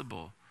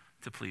impossible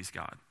to please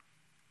God.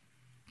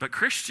 But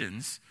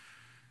Christians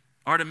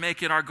are to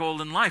make it our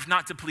goal in life,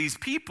 not to please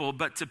people,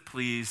 but to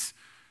please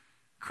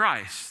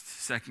Christ.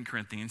 2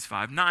 Corinthians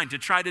 5:9, to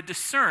try to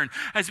discern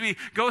as we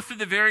go through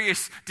the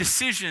various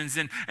decisions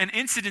and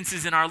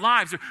incidences in our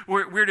lives,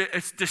 we're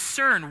to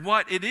discern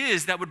what it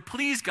is that would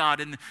please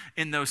God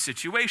in those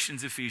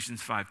situations,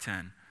 Ephesians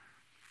 5:10.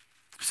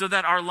 So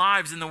that our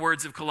lives, in the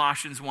words of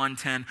Colossians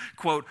 1:10,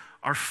 quote,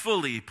 are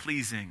fully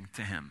pleasing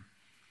to him.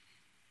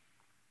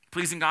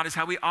 Pleasing God is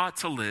how we ought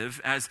to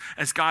live as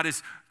God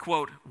is,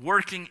 quote,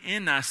 working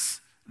in us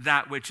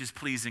that which is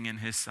pleasing in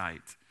his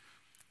sight.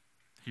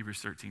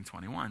 Hebrews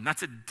 13:21.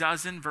 That's a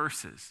dozen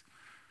verses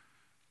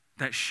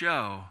that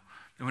show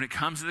that when it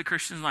comes to the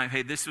Christian's life,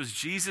 hey, this was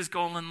Jesus'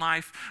 goal in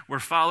life. We're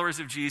followers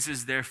of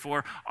Jesus,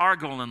 therefore our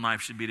goal in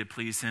life should be to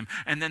please him.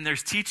 And then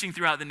there's teaching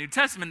throughout the New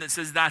Testament that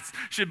says that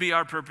should be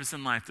our purpose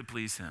in life, to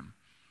please him.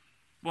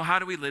 Well, how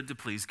do we live to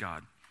please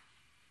God?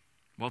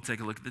 Well, take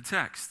a look at the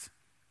text.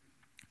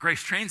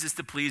 Grace trains us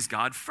to please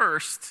God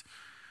first,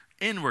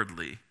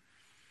 inwardly,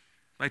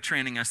 by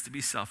training us to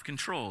be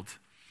self-controlled.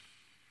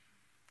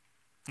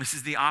 This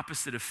is the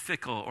opposite of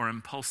fickle or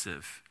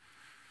impulsive.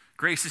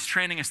 Grace is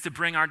training us to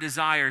bring our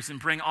desires and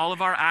bring all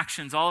of our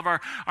actions, all of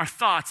our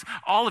thoughts,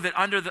 all of it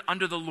under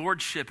the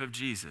lordship of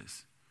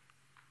Jesus.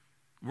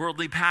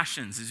 Worldly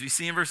passions, as we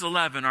see in verse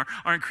 11, are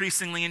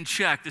increasingly in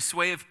check. The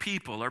sway of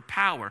people or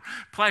power,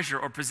 pleasure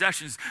or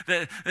possessions,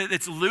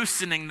 that's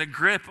loosening the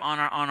grip on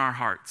our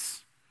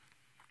hearts.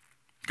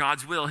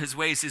 God's will, his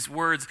ways, his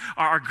words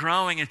are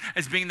growing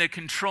as being the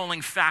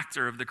controlling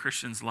factor of the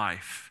Christian's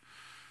life.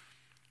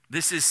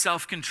 This is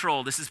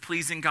self-control. This is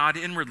pleasing God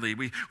inwardly.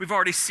 We've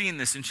already seen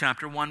this in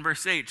chapter 1,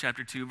 verse 8,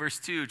 chapter 2, verse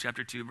 2,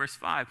 chapter 2, verse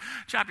 5,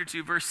 chapter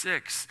 2, verse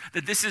 6.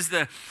 That this is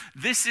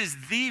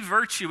the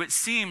virtue, it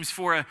seems,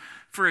 for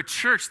a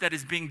church that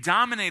is being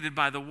dominated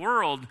by the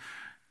world.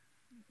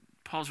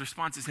 Paul's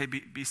response is, hey,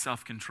 be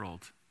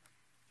self-controlled.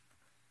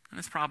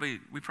 And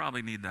we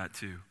probably need that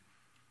too.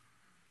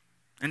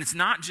 And it's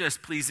not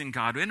just pleasing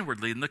God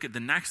inwardly. And look at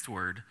the next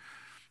word.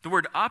 The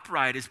word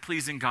upright is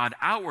pleasing God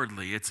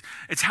outwardly. It's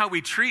how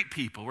we treat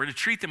people. We're to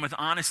treat them with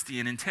honesty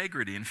and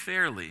integrity and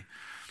fairly.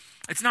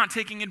 It's not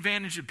taking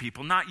advantage of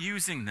people, not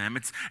using them.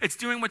 It's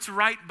doing what's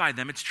right by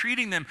them. It's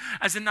treating them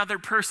as another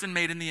person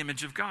made in the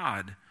image of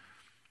God.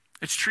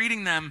 It's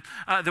treating them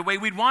the way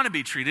we'd want to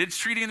be treated. It's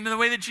treating them the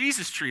way that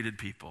Jesus treated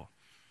people.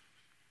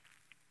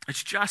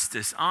 It's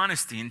justice,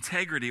 honesty,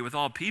 integrity with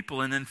all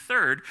people. And then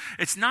third,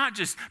 it's not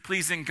just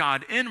pleasing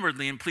God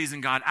inwardly and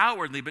pleasing God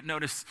outwardly, but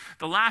notice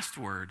the last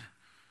word.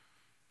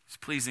 It's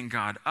pleasing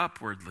God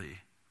upwardly,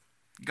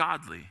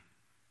 godly,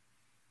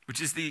 which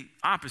is the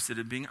opposite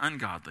of being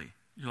ungodly.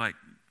 You're like,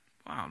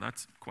 wow,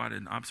 that's quite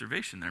an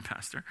observation there,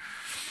 Pastor.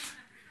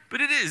 But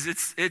it is.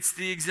 It's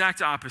the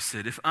exact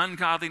opposite. If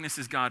ungodliness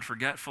is God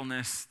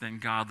forgetfulness, then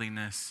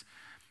godliness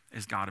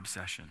is God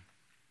obsession.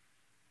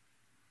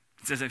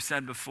 It's as I've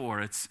said before,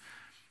 it's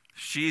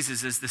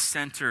Jesus is the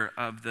center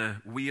of the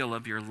wheel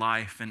of your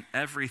life, and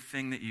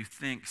everything that you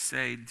think,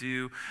 say,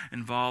 do,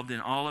 involved in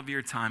all of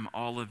your time,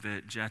 all of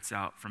it jets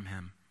out from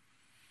him.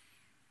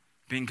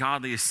 Being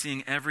godly is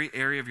seeing every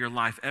area of your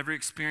life, every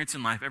experience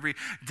in life, every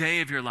day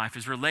of your life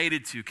is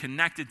related to,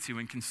 connected to,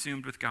 and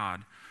consumed with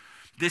God.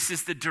 This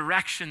is the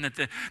direction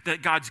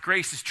that God's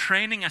grace is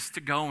training us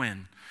to go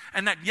in.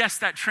 And that, yes,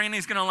 that training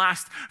is going to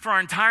last for our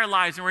entire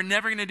lives, and we're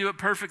never going to do it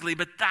perfectly,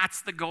 but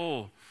that's the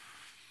goal.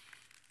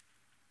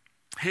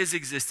 His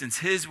existence,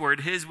 his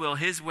word, his will,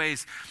 his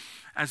ways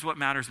as what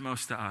matters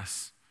most to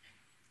us.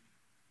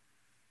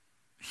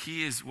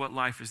 He is what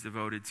life is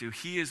devoted to.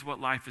 He is what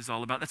life is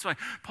all about. That's why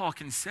Paul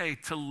can say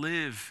to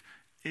live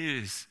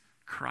is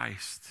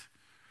Christ.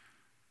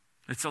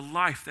 It's a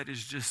life that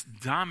is just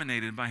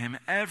dominated by him,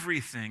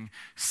 everything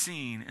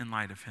seen in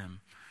light of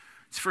him.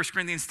 It's 1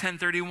 Corinthians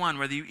 10:31,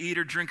 whether you eat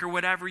or drink or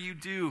whatever you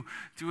do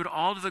it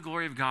all to the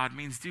glory of God,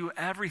 means do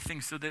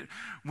everything so that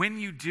when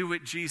you do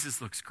it,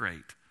 Jesus looks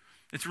great.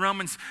 It's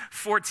Romans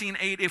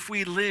 14:8, if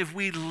we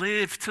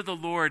live to the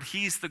Lord.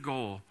 He's the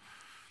goal.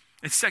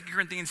 It's 2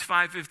 Corinthians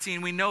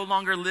 5:15, we no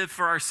longer live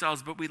for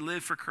ourselves, but we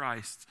live for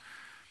Christ.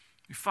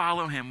 We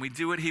follow him. We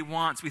do what he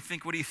wants. We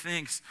think what he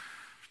thinks.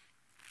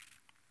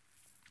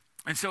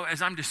 And so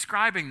as I'm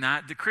describing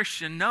that, the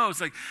Christian knows,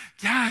 like,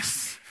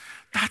 yes,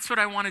 that's what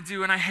I want to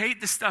do. And I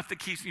hate the stuff that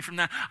keeps me from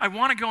that. I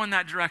want to go in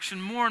that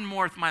direction more and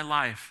more with my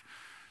life.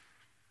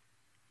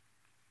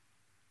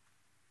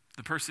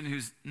 The person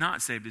who's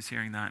not saved is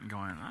hearing that and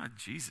going,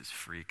 Jesus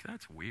freak,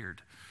 that's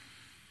weird.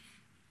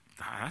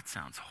 That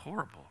sounds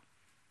horrible.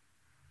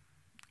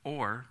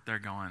 Or they're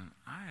going,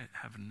 I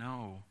have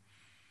no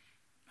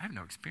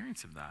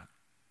experience of that.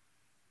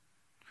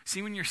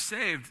 See, when you're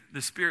saved,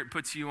 the Spirit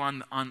puts you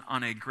on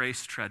a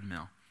grace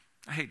treadmill.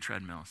 I hate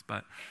treadmills,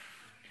 but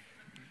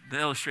the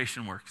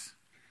illustration works.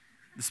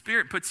 The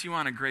Spirit puts you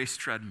on a grace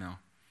treadmill.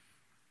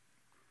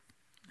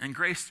 And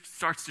grace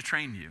starts to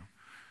train you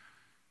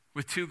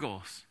with two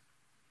goals.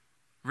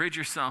 Rid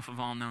yourself of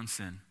all known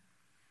sin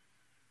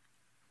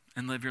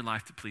and live your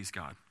life to please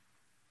God.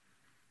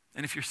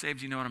 And if you're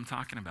saved, you know what I'm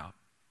talking about.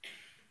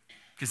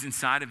 Because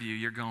inside of you,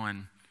 you're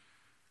going,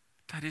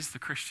 that is the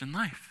Christian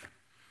life.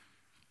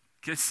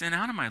 Get sin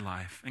out of my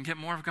life and get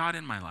more of God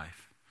in my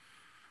life.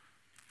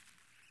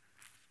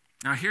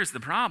 Now here's the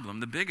problem.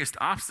 The biggest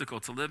obstacle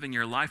to living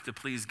your life to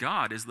please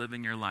God is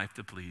living your life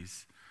to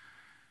please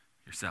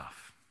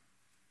yourself.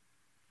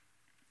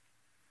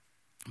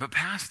 But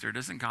Pastor,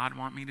 doesn't God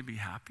want me to be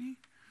happy?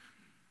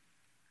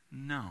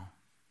 No.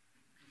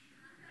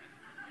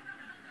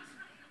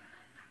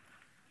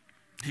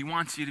 He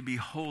wants you to be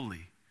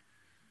holy,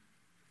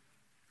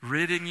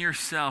 ridding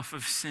yourself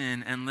of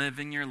sin and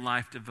living your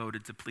life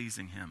devoted to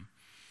pleasing him.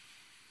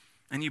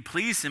 And you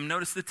please him,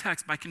 notice the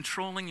text, by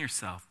controlling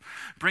yourself,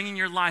 bringing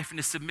your life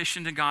into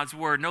submission to God's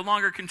word, no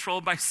longer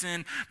controlled by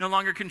sin, no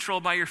longer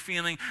controlled by your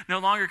feeling, no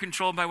longer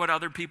controlled by what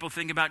other people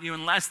think about you,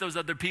 unless those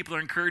other people are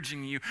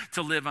encouraging you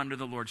to live under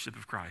the lordship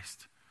of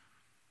Christ.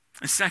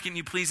 And second,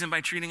 you please him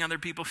by treating other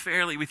people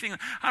fairly. We think,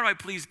 how do I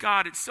please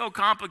God? It's so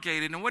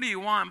complicated. And what do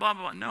you want? Blah,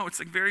 blah, blah. No, it's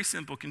like very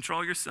simple.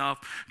 Control yourself.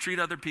 Treat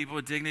other people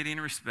with dignity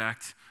and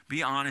respect.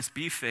 Be honest.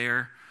 Be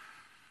fair.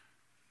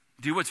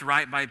 Do what's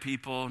right by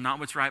people, not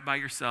what's right by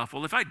yourself.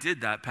 Well, if I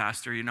did that,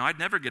 Pastor, I'd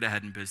never get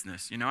ahead in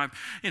business.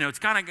 It's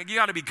kind of, you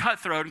got to be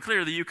cutthroat, and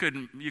clearly you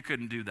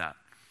couldn't do that.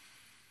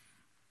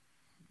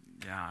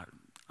 Yeah.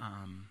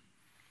 I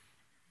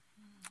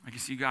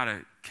guess you got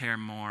to care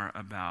more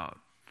about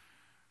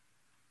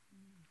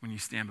when you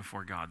stand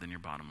before God than your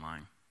bottom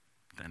line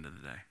at the end of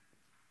the day.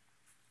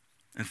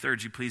 And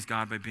third, you please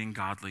God by being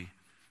godly,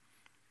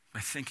 by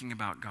thinking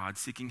about God,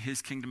 seeking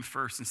his kingdom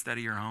first instead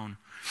of your own,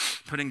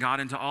 putting God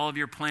into all of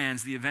your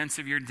plans, the events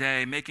of your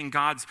day, making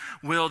God's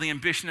will the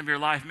ambition of your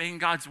life, making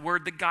God's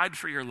word the guide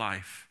for your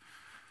life.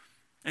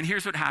 And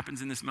here's what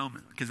happens in this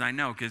moment, because I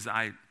know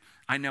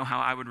how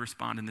I would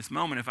respond in this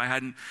moment. If I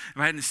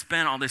hadn't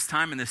spent all this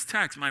time in this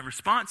text, my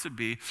response would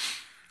be,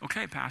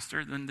 okay,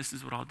 Pastor, then this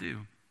is what I'll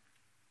do.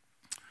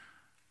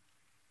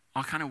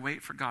 I'll kind of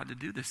wait for God to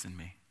do this in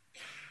me.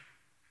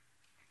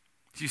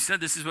 You said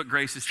this is what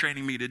grace is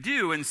training me to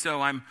do, and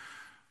so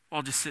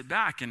I'll just sit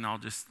back and I'll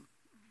just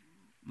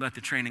let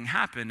the training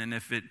happen. And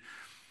if it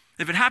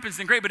happens,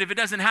 then great. But if it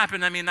doesn't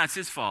happen, that's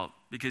his fault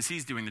because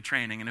he's doing the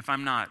training. And if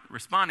I'm not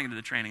responding to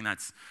the training,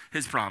 that's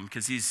his problem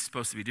because he's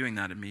supposed to be doing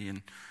that in me.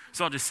 And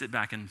so I'll just sit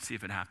back and see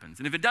if it happens.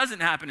 And if it doesn't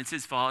happen, it's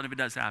his fault. And if it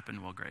does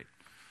happen, well, great.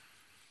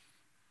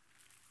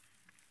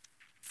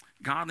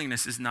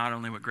 Godliness is not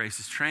only what grace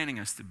is training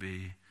us to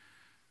be,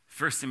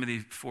 1 Timothy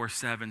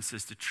 4:7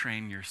 says to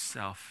train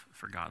yourself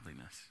for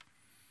godliness.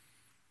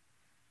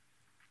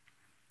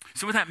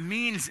 So what that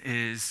means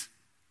is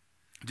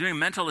doing a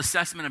mental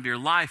assessment of your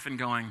life and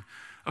going,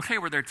 okay,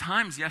 were there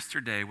times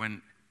yesterday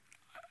when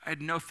I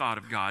had no thought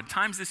of God?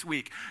 Times this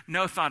week,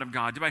 no thought of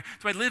God. Do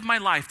I live my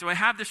life? Do I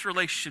have this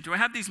relationship? Do I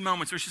have these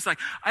moments where it's just like,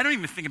 I don't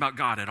even think about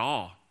God at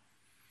all?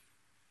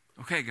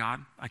 Okay,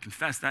 God, I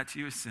confess that to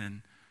you as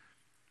sin.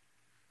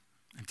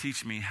 And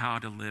teach me how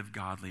to live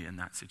godly in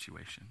that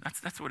situation.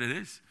 That's what it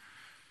is.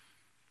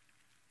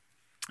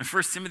 And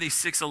 1 Timothy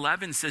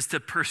 6:11 says to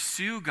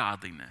pursue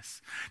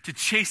godliness, to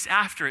chase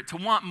after it, to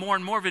want more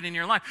and more of it in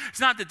your life.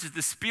 It's not that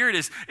the Spirit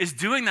is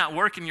doing that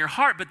work in your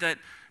heart, but that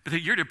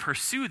you're to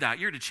pursue that.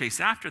 You're to chase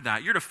after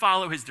that. You're to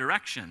follow his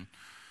direction.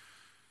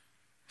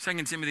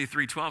 2 Timothy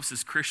 3:12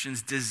 says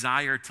Christians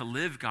desire to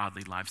live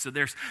godly lives. So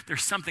there's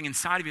something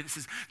inside of you that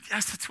says,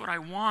 yes, that's what I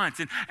want.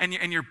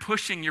 And you're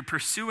pushing, you're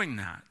pursuing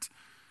that.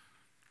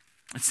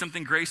 It's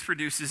something grace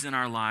produces in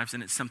our lives,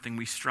 and it's something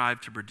we strive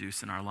to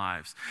produce in our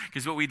lives.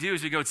 Because what we do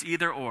is we go, it's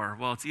either or.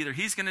 Well, it's either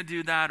he's going to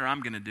do that or I'm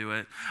going to do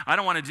it. I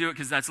don't want to do it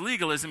because that's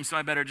legalism, so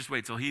I better just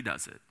wait till he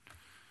does it.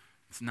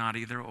 It's not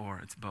either or,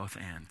 it's both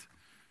and.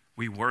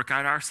 We work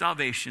out our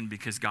salvation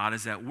because God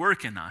is at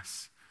work in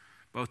us,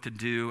 both to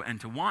do and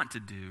to want to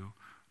do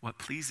what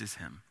pleases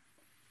him.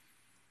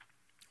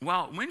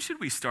 Well, when should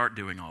we start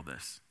doing all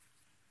this?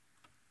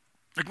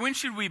 Like, when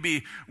should we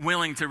be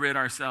willing to rid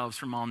ourselves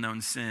from all known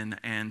sin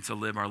and to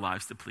live our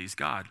lives to please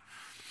God?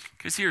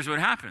 Because here's what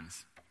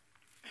happens.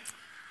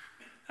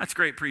 That's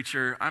great,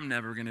 preacher. I'm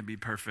never going to be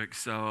perfect,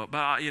 but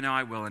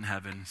I will in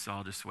heaven, so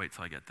I'll just wait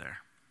till I get there.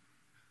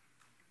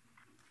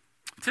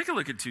 Take a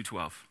look at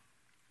 2:12.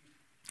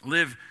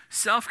 Live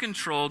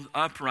self-controlled,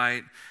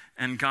 upright,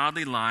 and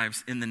godly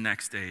lives in the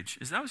next age.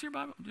 Is that what your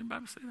Bible? Did your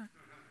Bible say that?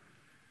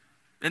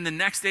 In the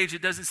next age,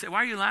 it doesn't say. Why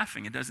are you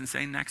laughing? It doesn't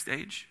say next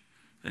age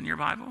in your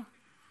Bible.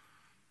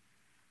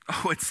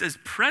 Oh, it says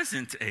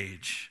present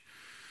age.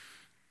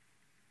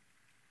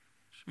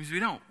 Which means we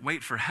don't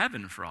wait for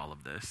heaven for all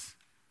of this.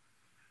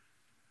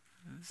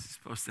 This is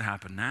supposed to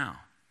happen now.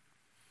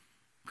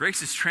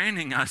 Grace is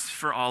training us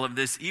for all of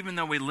this, even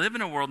though we live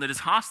in a world that is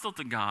hostile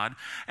to God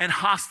and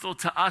hostile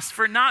to us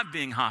for not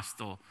being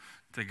hostile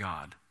to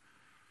God.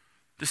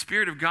 The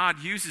Spirit of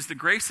God uses the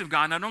grace of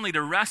God not only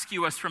to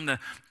rescue us from the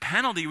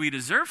penalty we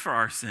deserve for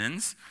our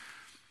sins,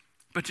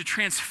 but to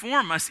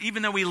transform us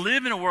even though we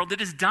live in a world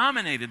that is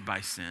dominated by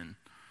sin.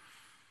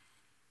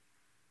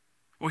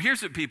 Well,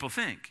 here's what people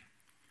think.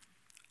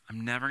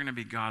 I'm never going to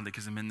be godly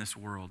because I'm in this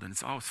world and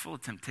it's always full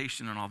of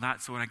temptation and all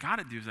that. So what I got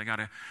to do is I got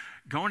to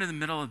go into the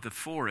middle of the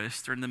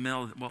forest or in the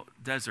middle of the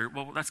desert.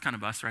 Well, that's kind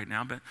of us right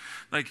now, but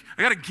I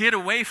got to get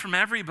away from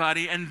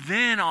everybody and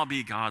then I'll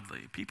be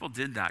godly. People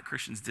did that.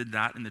 Christians did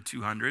that in the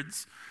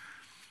 200s.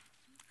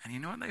 And you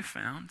know what they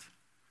found?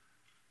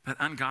 That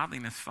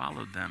ungodliness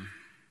followed them.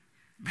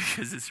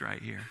 Because it's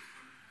right here.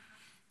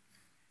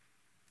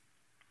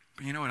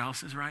 But you know what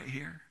else is right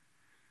here?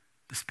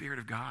 The Spirit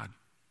of God.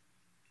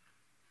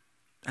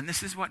 And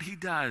this is what he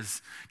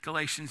does.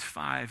 Galatians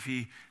 5,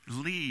 he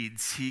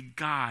leads, he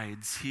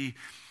guides, he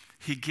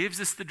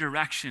gives us the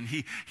direction.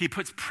 He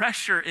puts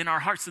pressure in our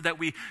hearts so that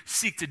we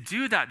seek to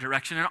do that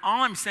direction. And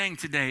all I'm saying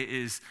today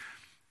is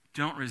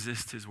don't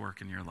resist his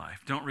work in your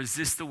life. Don't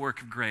resist the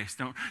work of grace.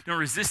 Don't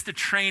resist the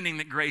training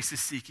that grace is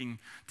seeking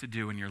to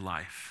do in your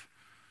life.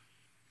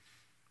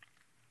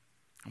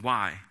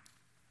 Why?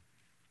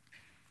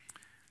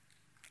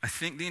 I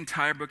think the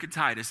entire book of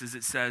Titus, as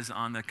it says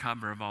on the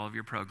cover of all of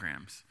your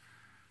programs,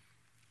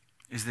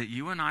 is that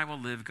you and I will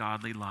live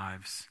godly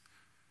lives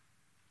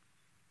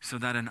so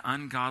that an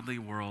ungodly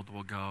world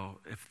will go,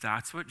 if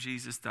that's what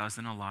Jesus does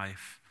in a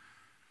life,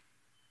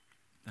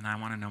 then I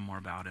want to know more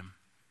about him.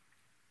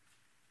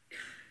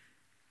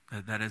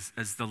 That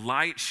as the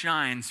light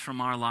shines from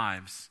our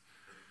lives,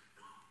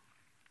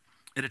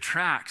 it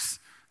attracts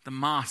the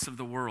moths of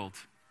the world.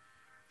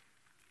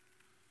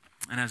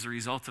 And as a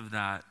result of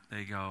that,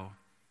 they go,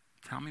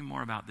 tell me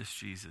more about this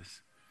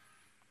Jesus.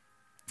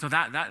 So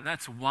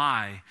that's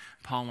why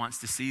Paul wants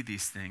to see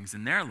these things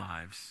in their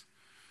lives.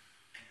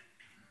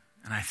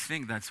 And I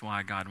think that's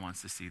why God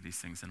wants to see these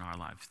things in our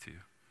lives too.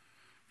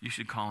 You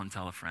should call and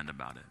tell a friend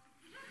about it.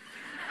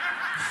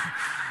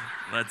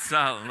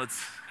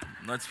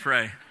 Let's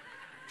pray.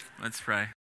 Let's pray.